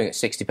worth doing at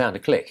 £60 a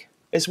click.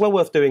 It's well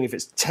worth doing if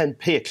it's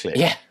 10p a click.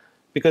 Yeah.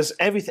 Because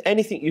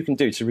anything you can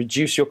do to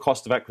reduce your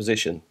cost of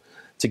acquisition,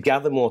 to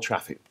gather more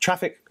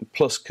traffic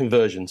plus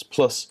conversions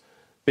plus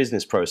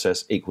business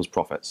process equals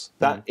profits.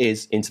 That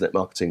is internet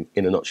marketing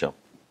in a nutshell.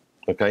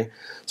 Okay,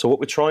 so what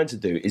we're trying to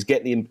do is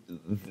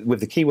with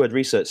the keyword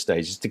research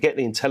stage, is to get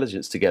the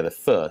intelligence together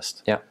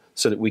first,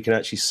 so that we can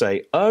actually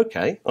say,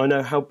 okay, I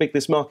know how big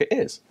this market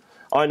is.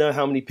 I know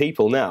how many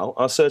people now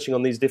are searching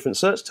on these different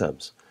search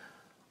terms.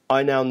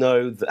 I now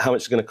know how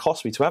much it's going to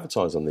cost me to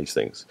advertise on these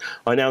things.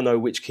 I now know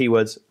which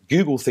keywords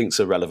Google thinks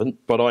are relevant,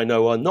 but I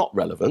know are not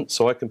relevant,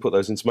 so I can put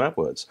those into my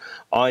AdWords.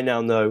 I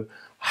now know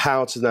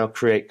how to now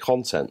create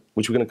content,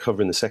 which we're going to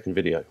cover in the second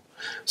video.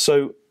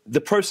 So the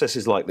process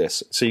is like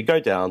this. So you go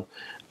down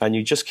and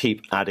you just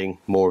keep adding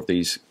more of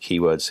these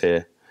keywords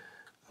here,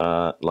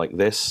 like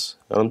this.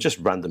 And I'm just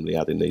randomly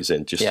adding these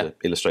in just to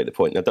illustrate the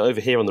point. Now, over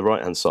here on the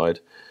right-hand side,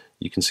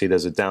 you can see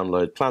there's a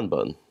download plan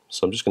button.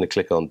 So I'm just going to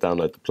click on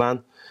download the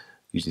plan.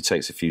 Usually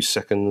takes a few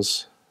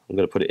seconds. I'm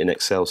going to put it in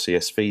Excel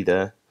CSV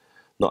there,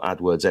 not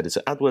AdWords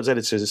Editor. AdWords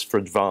Editor is for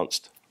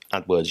advanced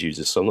AdWords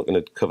users, so I'm not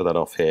going to cover that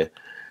off here.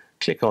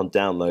 Click on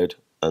download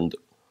and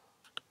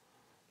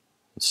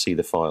see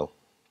the file.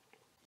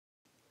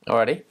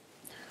 Alrighty.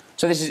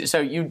 So this is so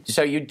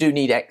you do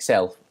need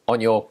Excel on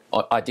your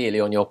ideally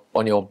on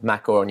your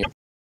Mac or on your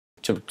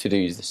to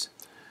do this.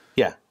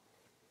 Yeah.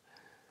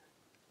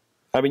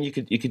 I mean, you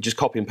could just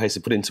copy and paste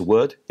it, put it into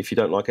Word if you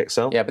don't like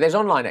Excel. Yeah, but there's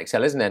online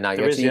Excel, isn't there now?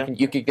 There is, so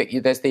you could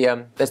get there's the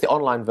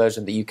online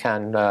version that you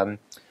can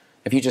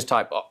if you just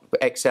type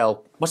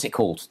Excel. What's it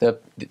called? The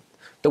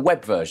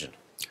web version.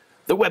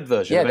 The web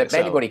version. Yeah, of that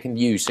Excel. anybody can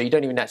use. So you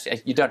don't even have to own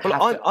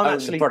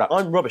the product.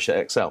 I'm rubbish at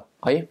Excel.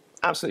 Are you?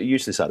 Absolutely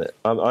useless at it.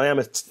 I am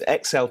an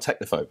Excel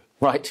technophobe.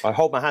 Right. I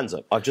hold my hands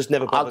up. I've just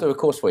never bothered. I'll do a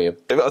course for you.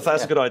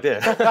 That's a good idea.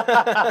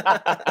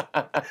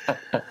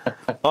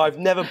 I've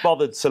never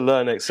bothered to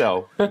learn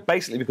Excel,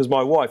 basically because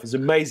my wife is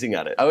amazing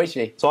at it. Oh, is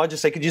she? So I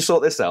just say, could you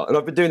sort this out? And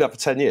I've been doing that for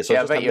 10 years, so I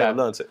just haven't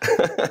learned it.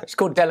 It's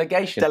called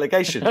delegation.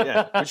 Delegation,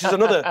 yeah, which is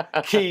another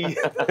key.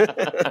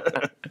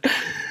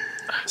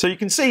 So you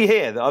can see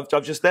here that I've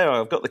got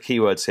the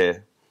keywords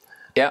here.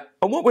 Yeah.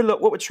 And what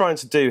we're trying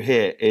to do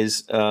here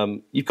is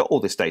you've got all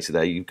this data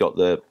there. You've got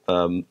the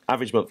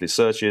average monthly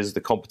searches,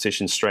 the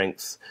competition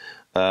strength.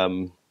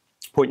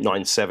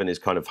 0.97 is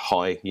kind of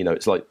high. You know,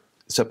 it's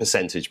a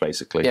percentage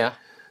basically. Yeah.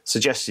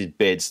 Suggested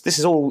bids. This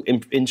is all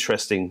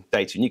interesting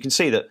data, and you can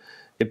see that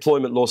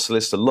Employment Law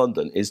Solicitor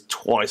London is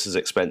twice as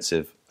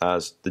expensive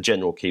as the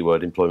general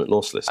keyword Employment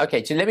Law Solicitor.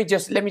 Okay, so let me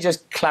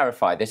just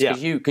clarify this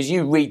because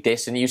you read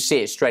this and you see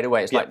it straight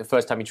away. It's like the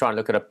first time you try and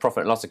look at a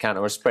profit and loss account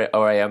or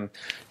a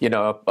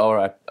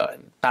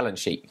balance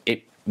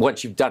sheet.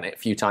 Once you've done it a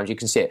few times, you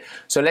can see it.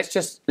 So let's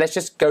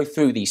just go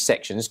through these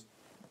sections.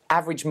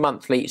 Average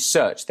monthly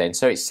search then.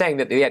 So it's saying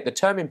that the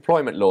term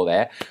employment law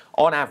there,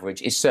 on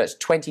average, is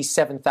searched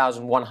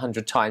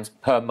 27,100 times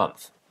per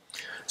month.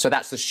 So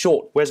that's the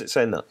short. Where's it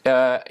saying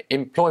that?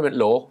 Employment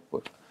law,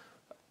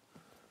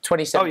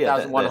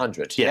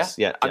 27,100. Yes,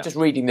 yeah. I'm just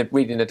reading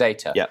the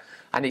data. Yeah.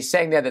 And it's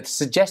saying there that the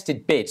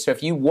suggested bid. So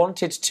if you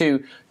wanted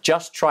to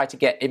just try to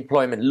get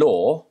employment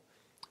law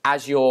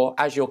as your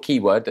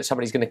keyword that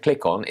somebody's going to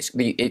click on,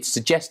 it's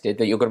suggested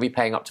that you're going to be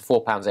paying up to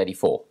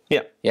 £4.84.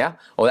 Yeah. Yeah.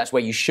 Or that's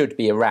where you should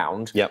be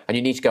around. Yeah. And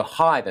you need to go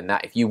higher than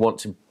that if you want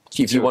to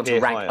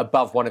rank higher,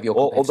 above one of your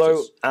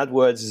competitors. Although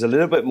AdWords is a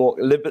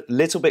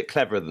little bit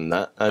cleverer than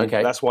that, and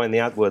that's why in the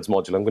AdWords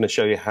module I'm going to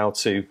show you how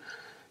to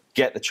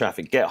get the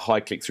traffic, get high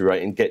click-through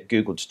rate, and get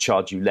Google to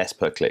charge you less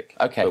per click.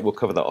 Okay. But we'll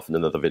cover that off in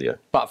another video.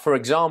 But for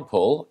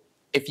example,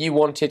 if you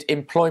wanted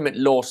Employment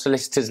Law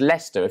Solicitors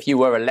Leicester, if you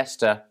were a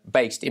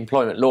Leicester-based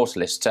employment law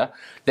solicitor,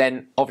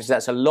 then obviously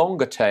that's a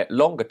longer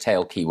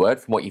tail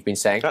keyword from what you've been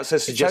saying. That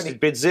says suggested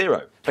bid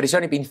 0. But it's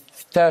only been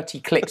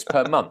 30 clicks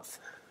per month.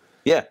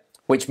 Yeah.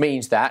 Which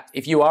means that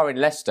if you are in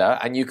Leicester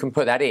and you can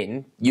put that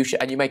in,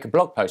 and you make a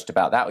blog post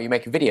about that or you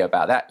make a video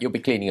about that, you'll be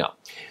cleaning up.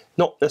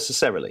 Not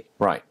necessarily.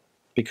 Right.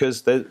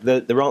 Because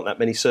there aren't that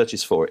many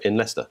searches for it in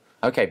Leicester.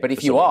 Okay, but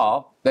if you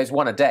are, there's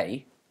one a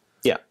day.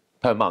 Yeah.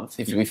 Per month,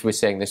 if we're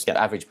saying this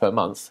average per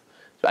month.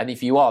 And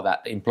if you are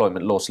that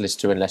employment law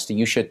solicitor in Leicester,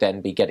 you should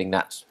then be getting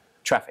that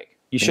traffic.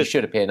 You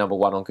should appear number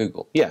 1 on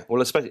Google. Yeah,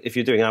 well, especially if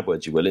you're doing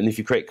AdWords, you will. And if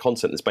you create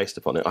content that's based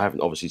upon it, I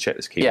haven't obviously checked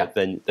this keyword,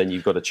 then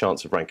you've got a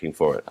chance of ranking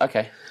for it.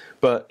 Okay.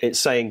 But it's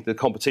saying the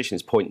competition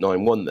is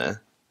 0.91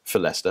 there for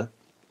Leicester.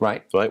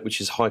 Right. Right,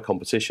 which is high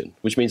competition,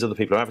 which means other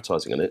people are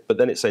advertising on it. But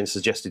then it's saying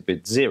suggested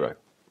bid 0.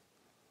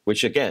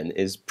 which again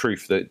is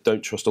proof that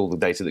don't trust all the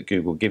data that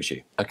Google gives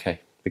you, Okay.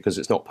 because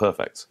it's not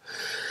perfect.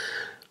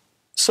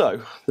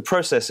 So the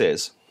process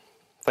is,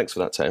 thanks for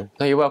that, Teo.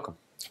 No, you're welcome.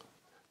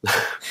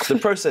 The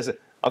process,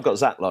 I've got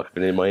Zach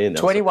laughing in my ear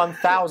now.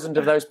 21,000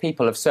 of those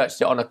people have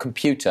searched it on a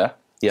computer.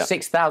 Yeah.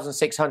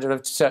 6,600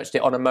 have searched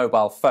it on a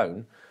mobile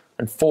phone,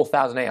 and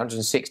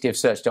 4,860 have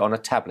searched it on a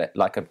tablet,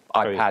 like an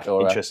iPad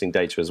or interesting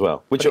data as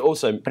well, which are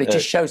also. But it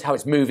just shows how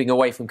it's moving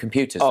away from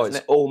computers. Oh, doesn't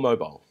it's it? all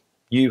mobile.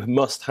 You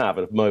must have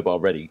a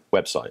mobile-ready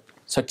website.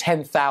 So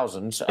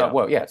 10,000,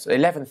 Yeah. so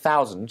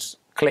 11,000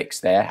 clicks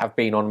there have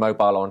been on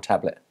mobile or on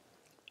tablet.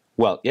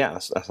 Well, yeah,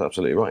 that's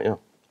absolutely right. Yeah,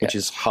 which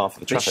is half of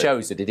the This traffic.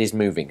 shows that it is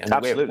moving. And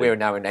Absolutely. we're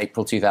now in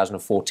April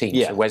 2014.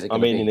 Yeah, So where's it I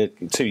going to mean,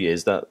 be? in 2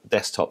 years, that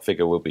desktop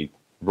figure will be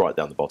right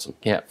down the bottom.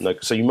 Yeah. No,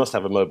 so you must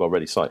have a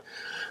mobile-ready site.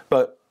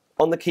 But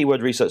on the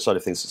keyword research side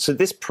of things, so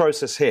this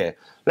process here,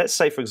 let's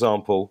say, for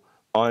example,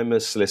 I'm a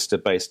solicitor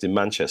based in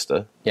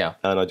Manchester, Yeah.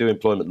 and I do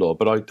employment law,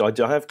 but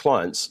I have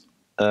clients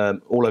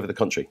all over the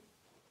country.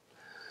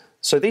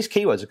 So these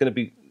keywords are going to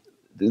be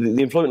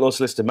the employment law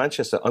solicitor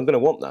Manchester. I'm going to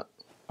want that.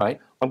 Right?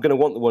 I'm going to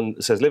want the one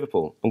that says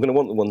Liverpool. I'm going to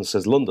want the one that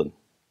says London.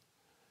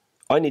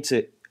 I need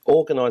to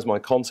organise my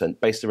content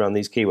based around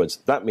these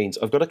keywords. That means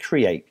I've got to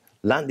create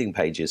landing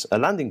pages. A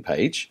landing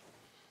page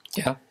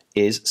Yeah.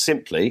 is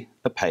simply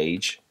a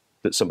page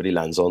that somebody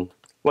lands on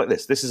like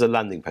this. This is a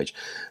landing page.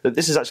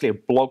 This is actually a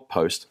blog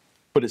post,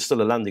 but it's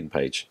still a landing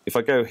page. If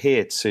I go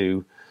here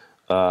to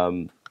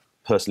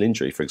personal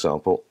injury, for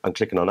example, I'm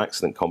clicking on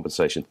accident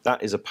compensation.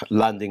 That is a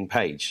landing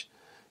page.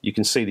 You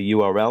can see the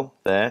URL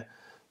there.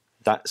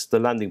 That's the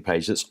landing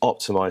page that's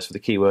optimized for the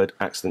keyword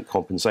accident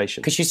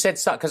compensation. Because you said,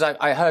 because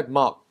I heard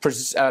Mark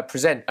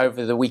present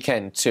over the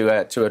weekend to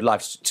a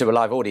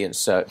live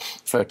audience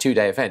for a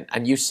 2-day event,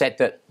 and you said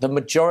that the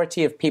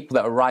majority of people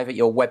that arrive at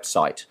your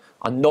website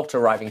are not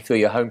arriving through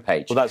your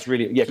homepage. Well, that's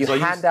really You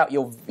hand out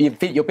your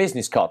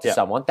business card to Yeah.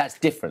 someone. That's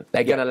different.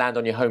 They're going to land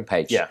on your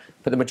homepage. Yeah.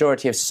 But the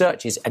majority of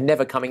searches are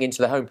never coming into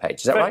the homepage.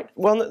 Is that right?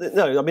 Well,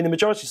 no. I mean, the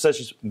majority of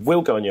searches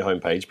will go on your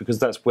homepage because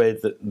that's where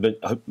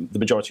the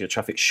majority of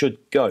traffic should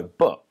go.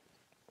 But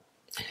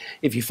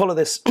if you follow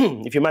this,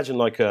 if you imagine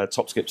like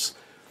TopSkips,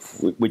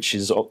 which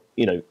is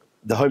the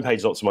homepage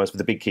is optimized for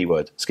the big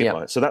keyword skip Yeah.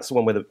 line. So that's the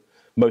one where the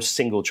most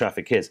single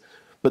traffic is.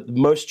 But the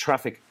most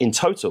traffic in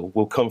total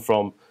will come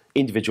from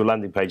individual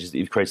landing pages that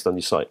you've created on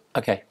your site.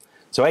 Okay.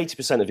 So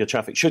 80% of your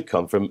traffic should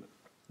come from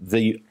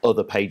the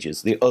other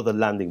pages, the other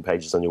landing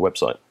pages on your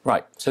website.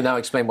 Right. So now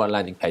explain what a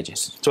landing page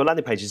is. So a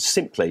landing page is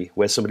simply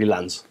where somebody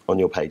lands on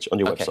your page, on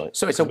your Okay. website.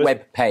 So it's a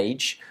web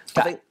page.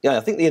 I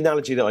think the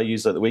analogy that I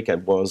used at the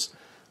weekend was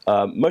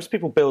most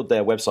people build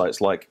their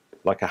websites like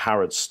a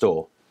Harrods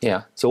store.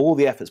 Yeah. So all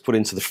the effort's put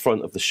into the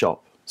front of the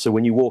shop. So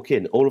when you walk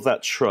in, all of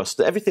that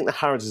trust, everything that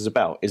Harrods is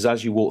about is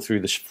as you walk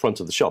through the front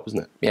of the shop, isn't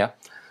it? Yeah.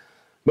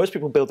 Most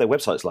people build their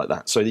websites like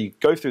that. So you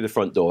go through the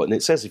front door, and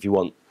it says if you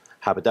want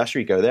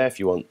haberdashery, go there. If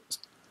you want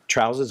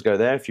trousers, go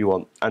there. If you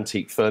want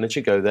antique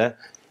furniture, go there.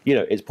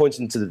 It's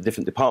pointing to the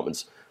different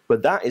departments.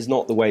 But that is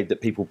not the way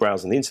that people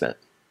browse on the internet.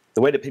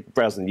 The way that people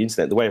browse on the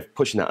internet, the way of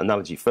pushing that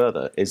analogy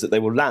further, is that they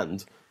will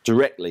land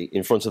directly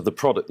in front of the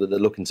product that they're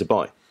looking to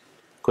buy.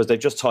 Because they've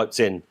just typed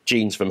in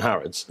jeans from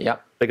Harrods. Yeah.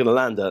 They're going to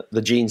land at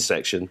the jeans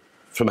section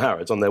from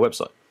Harrods on their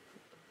website.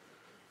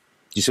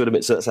 Do you see what I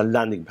mean? So that's a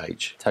landing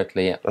page.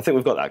 Totally, yeah. I think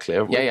we've got that clear,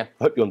 haven't we? Yeah.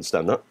 I hope you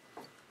understand that.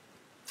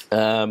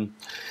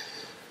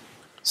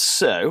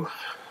 So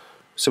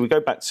we go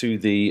back to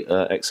the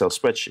Excel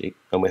spreadsheet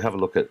and we have a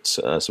look at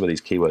some of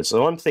these keywords.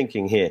 So I'm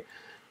thinking here,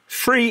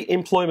 free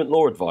employment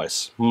law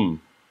advice. Do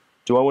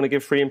I want to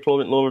give free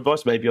employment law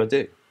advice? Maybe I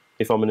do,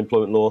 if I'm an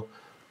employment law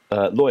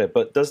lawyer.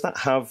 But does that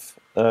have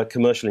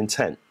commercial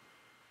intent?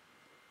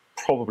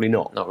 Probably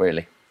not. Not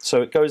really.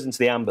 So it goes into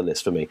the amber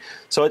list for me.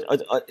 So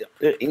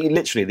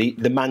literally,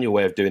 the manual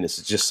way of doing this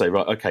is just say,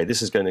 right, okay,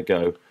 this is going to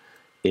go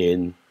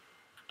in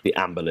the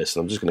amber list.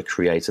 And I'm just going to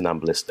create an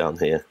amber list down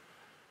here.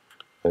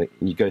 And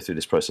you go through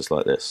this process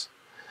like this.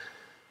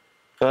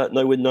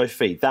 No win, no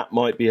fee. That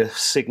might be a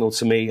signal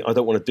to me. I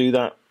don't want to do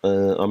that.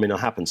 I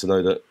happen to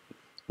know that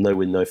no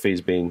win, no fee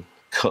is being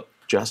cut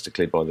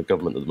drastically by the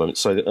government at the moment.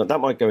 So that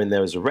might go in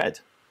there as a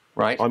red.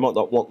 Right. I might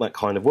not want that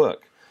kind of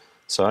work.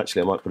 So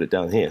actually, I might put it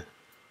down here.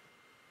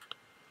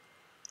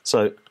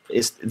 So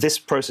this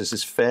process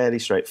is fairly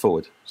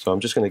straightforward. So I'm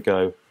just going to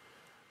go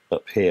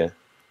up here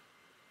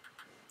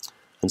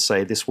and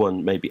say this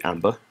one may be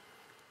amber.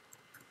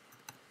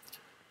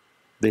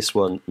 This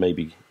one may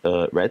be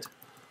red.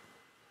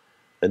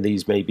 And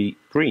these may be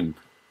green.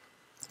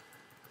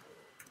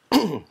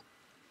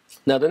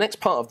 Now, the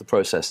next part of the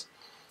process,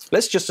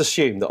 let's just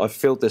assume that I've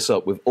filled this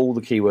up with all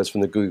the keywords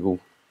from the Google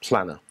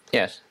Planner.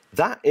 Yes.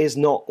 That is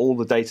not all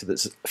the data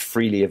that's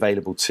freely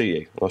available to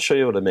you. I'll show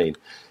you what I mean.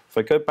 If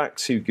I go back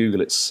to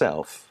Google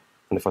itself,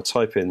 and if I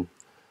type in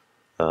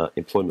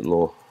employment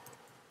law,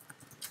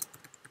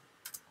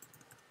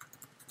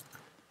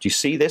 do you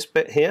see this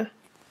bit here?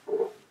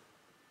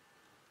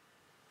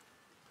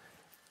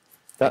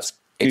 That's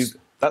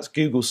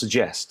Google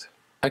Suggest.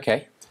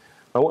 Okay.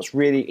 Now, what's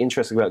really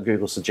interesting about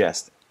Google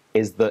Suggest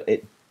is that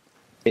it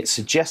it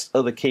suggests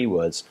other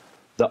keywords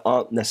that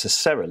aren't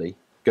necessarily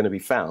going to be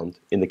found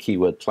in the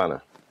keyword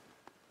planner.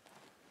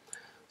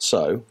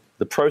 So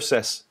the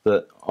process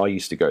that I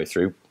used to go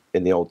through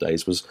in the old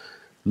days was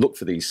look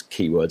for these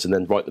keywords and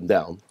then write them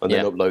down and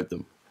then upload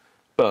them.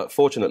 But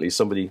fortunately,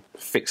 somebody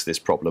fixed this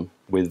problem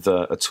with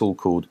a tool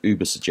called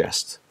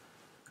Ubersuggest.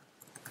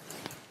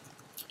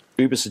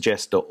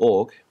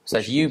 Ubersuggest.org. So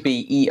it's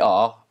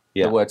UBER,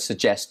 Yeah. the word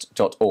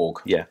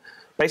suggest.org. Yeah.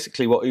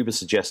 Basically, what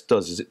Ubersuggest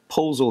does is it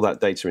pulls all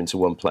that data into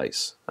one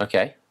place.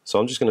 Okay. So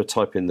I'm just going to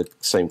type in the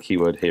same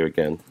keyword here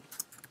again.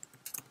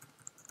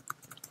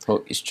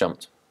 Oh, it's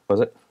jumped. Was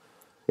it?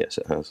 Yes,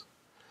 it has.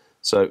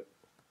 So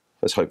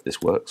let's hope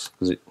this works,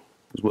 because it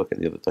was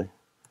working the other day.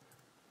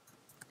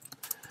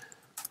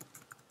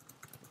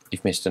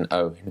 You've missed an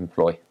O in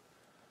employ.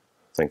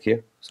 Thank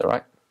you. Is that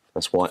right?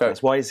 That's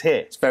why he's here.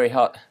 It's very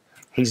hard.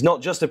 He's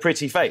not just a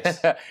pretty face.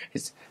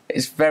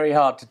 It's very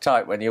hard to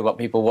type when you've got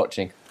people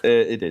watching.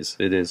 It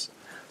is.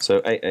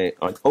 So I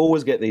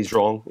always get these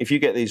wrong. If you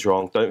get these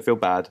wrong, don't feel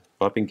bad.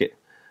 I've been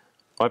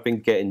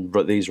getting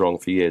these wrong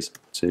for years.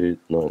 2,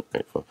 9,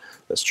 8, 4.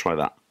 Let's try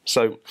that.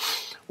 So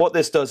what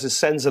this does is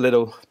sends a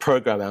little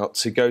program out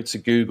to go to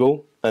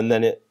Google, and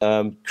then it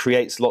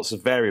creates lots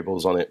of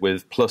variables on it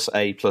with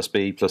 +A,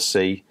 +B,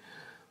 +C,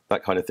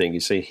 that kind of thing. You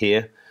see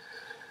here.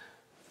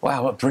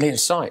 Wow, what a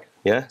brilliant site.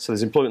 Yeah, so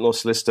there's employment law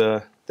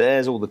solicitor.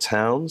 There's all the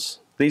towns.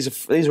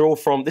 These are all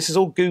from. This is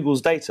all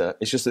Google's data.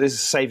 It's just that this is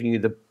saving you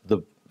the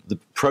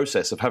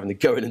process of having to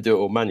go in and do it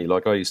all manually,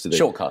 like I used to do.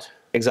 Shortcut.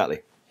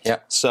 Exactly. Yeah.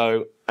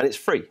 So, and it's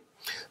free.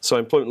 So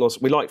employment law,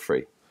 we like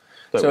free.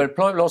 So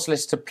Employment Law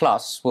Solicitor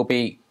Plus will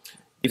be.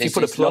 If you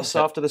put a plus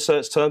after the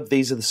search term,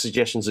 these are the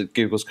suggestions that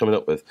Google's coming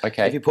up with.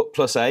 Okay. If you put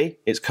 +A,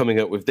 it's coming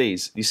up with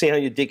these. You see how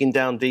you're digging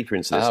down deeper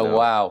into this now? Oh,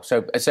 wow.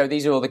 So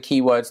these are all the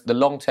keywords, the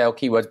long tail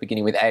keywords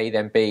beginning with A,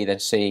 then B, then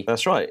C.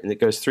 That's right. And it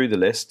goes through the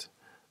list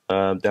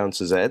down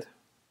to Z.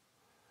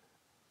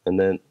 And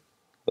then,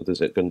 what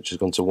is it? Just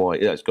gone to Y.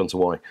 Yeah, it's gone to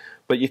Y.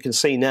 But you can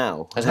see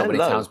now. There's not many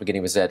towns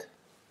beginning with Z.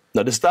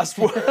 No, that's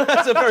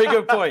a very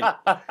good point.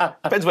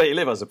 Depends where you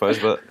live, I suppose.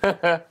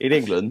 But in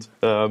England,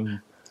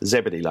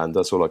 Zebedee land,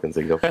 that's all I can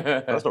think of.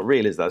 That's not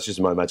real, is that? That's just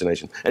my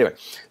imagination. Anyway,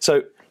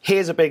 so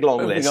here's a big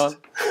long list.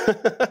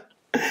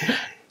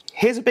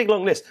 Here's a big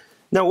long list.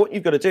 Now, what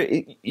you've got to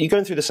do, you're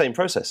going through the same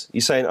process.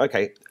 You're saying,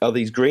 okay, are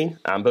these green,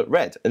 amber,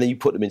 red? And then you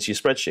put them into your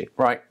spreadsheet.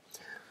 Right.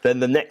 Then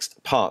the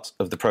next part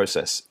of the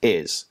process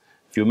is,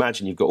 if you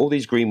imagine you've got all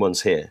these green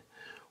ones here,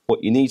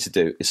 what you need to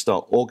do is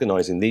start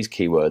organising these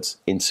keywords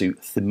into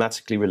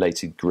thematically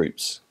related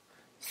groups.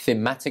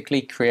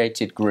 Thematically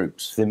created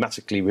groups.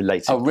 Thematically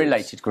related Oh, groups.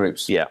 related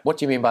groups. Yeah. What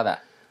do you mean by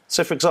that?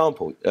 So, for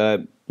example,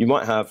 you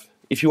might have,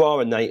 if you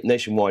are a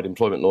nationwide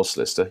employment law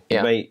solicitor,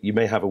 you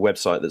may have a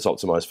website that's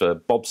optimised for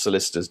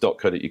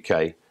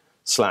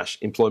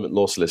bobsolicitors.co.uk/employment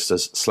law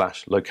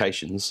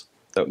solicitors/locations.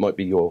 That might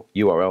be your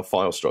URL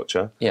file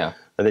structure. Yeah.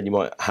 And then you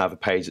might have a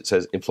page that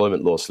says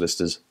employment law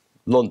solicitors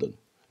London,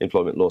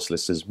 employment law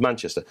solicitors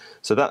Manchester.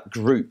 So that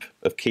group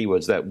of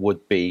keywords there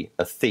would be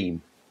a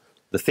theme.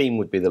 The theme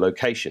would be the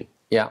location.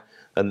 Yeah.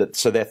 And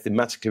so they're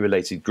thematically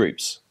related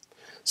groups.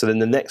 So then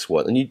the next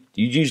one, and you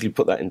usually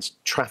put that into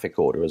traffic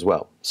order as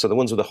well. So the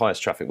ones with the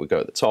highest traffic would go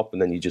at the top,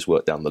 and then you just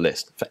work down the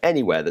list for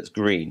anywhere that's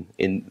green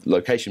in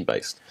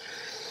location-based.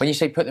 When you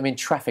say put them in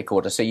traffic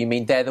order, so you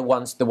mean they're the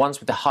ones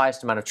with the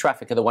highest amount of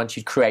traffic are the ones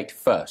you'd create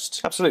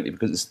first? Absolutely,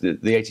 because it's the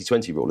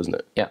 80-20 rule, isn't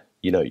it? Yeah.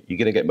 You know, you're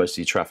going to get most of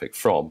your traffic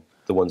from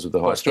the ones with the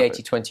highest traffic.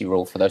 What's the 80-20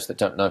 rule for those that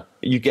don't know?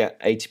 You get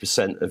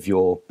 80% of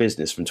your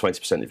business from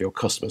 20% of your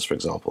customers, for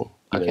example.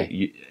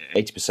 Okay.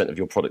 80% of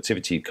your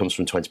productivity comes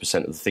from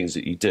 20% of the things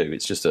that you do.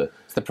 It's just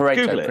it's the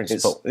Pareto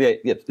principle.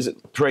 Yeah. Is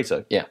it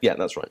Pareto? Yeah. Yeah,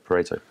 that's right,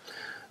 Pareto.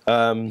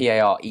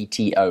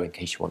 Pareto, in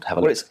case you want to have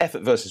a look. Well, it's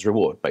effort versus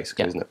reward,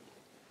 basically, isn't it?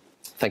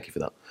 Thank you for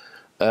that.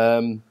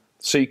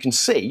 So you can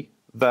see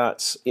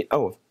that,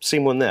 I've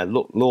seen one there,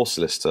 law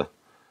solicitor.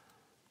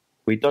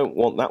 We don't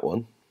want that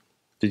one.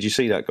 Did you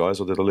see that, guys,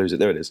 or did I lose it?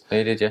 There it is.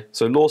 You did, yeah.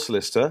 So law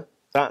solicitor,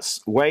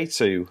 that's way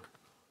too...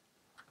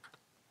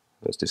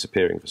 It's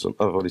disappearing for some...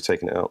 Oh, I've already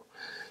taken it out.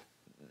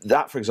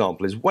 That, for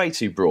example, is way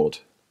too broad.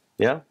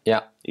 Yeah?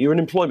 Yeah. You're an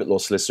employment law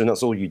solicitor and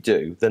that's all you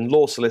do, then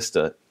law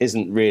solicitor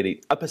isn't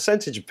really... A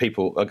percentage of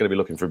people are going to be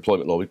looking for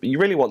employment law, but you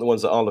really want the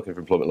ones that are looking for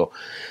employment law.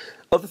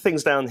 Other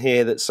things down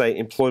here that say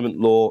employment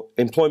law,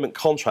 employment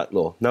contract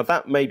law. Now,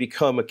 that may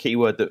become a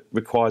keyword that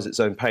requires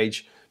its own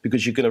page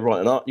because you're going to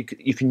write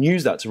you can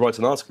use that to write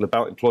an article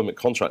about employment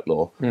contract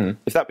law.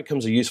 If that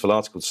becomes a useful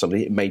article to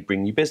somebody, it may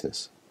bring you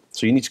business.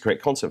 So you need to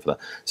create content for that.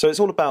 So it's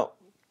all about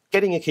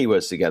getting your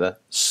keywords together,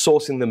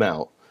 sorting them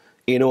out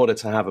in order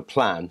to have a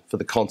plan for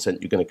the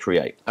content you're going to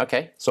create.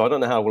 Okay. So I don't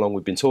know how long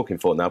we've been talking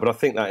for now, but I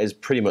think that is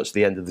pretty much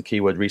the end of the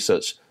keyword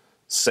research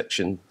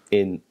section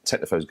in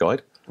Technophobe's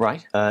guide.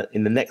 Right.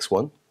 In the next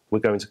one, we're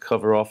going to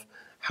cover off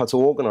how to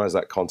organize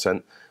that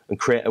content and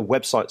create a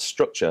website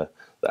structure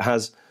that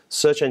has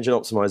search engine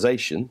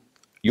optimization,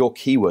 your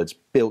keywords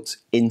built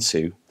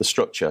into the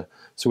structure.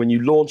 So when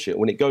you launch it,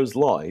 when it goes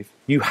live,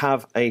 you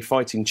have a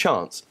fighting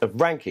chance of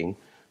ranking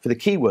for the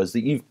keywords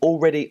that you've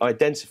already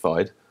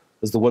identified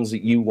as the ones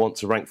that you want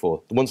to rank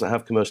for, the ones that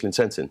have commercial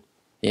intent in.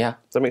 Yeah.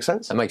 Does that make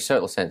sense? That makes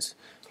total sense.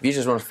 If you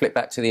just want to flip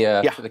back to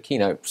the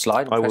keynote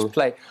slide and press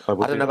play. I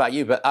don't know about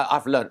you, but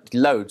I've learnt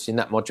loads in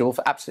that module.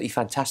 Absolutely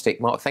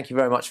fantastic. Mark, thank you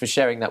very much for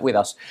sharing that with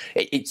us.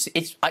 It's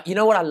you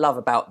know what I love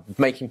about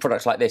making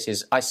products like this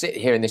is I sit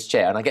here in this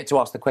chair and I get to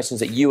ask the questions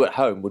that you at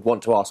home would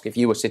want to ask if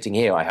you were sitting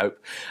here, I hope.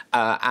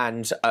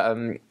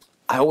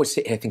 I always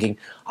sit here thinking,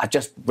 I'm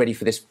just ready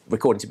for this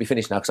recording to be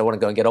finished now because I want to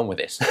go and get on with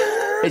this.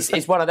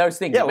 It's one of those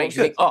things that makes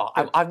you think,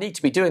 I need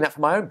to be doing that for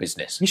my own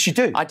business. Yes, you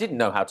do. I didn't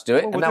know how to do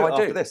it, and now I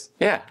do. After this.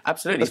 Yeah,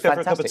 absolutely. Let's go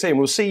for a cup of tea and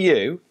we'll see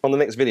you on the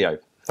next video.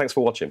 Thanks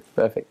for watching.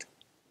 Perfect.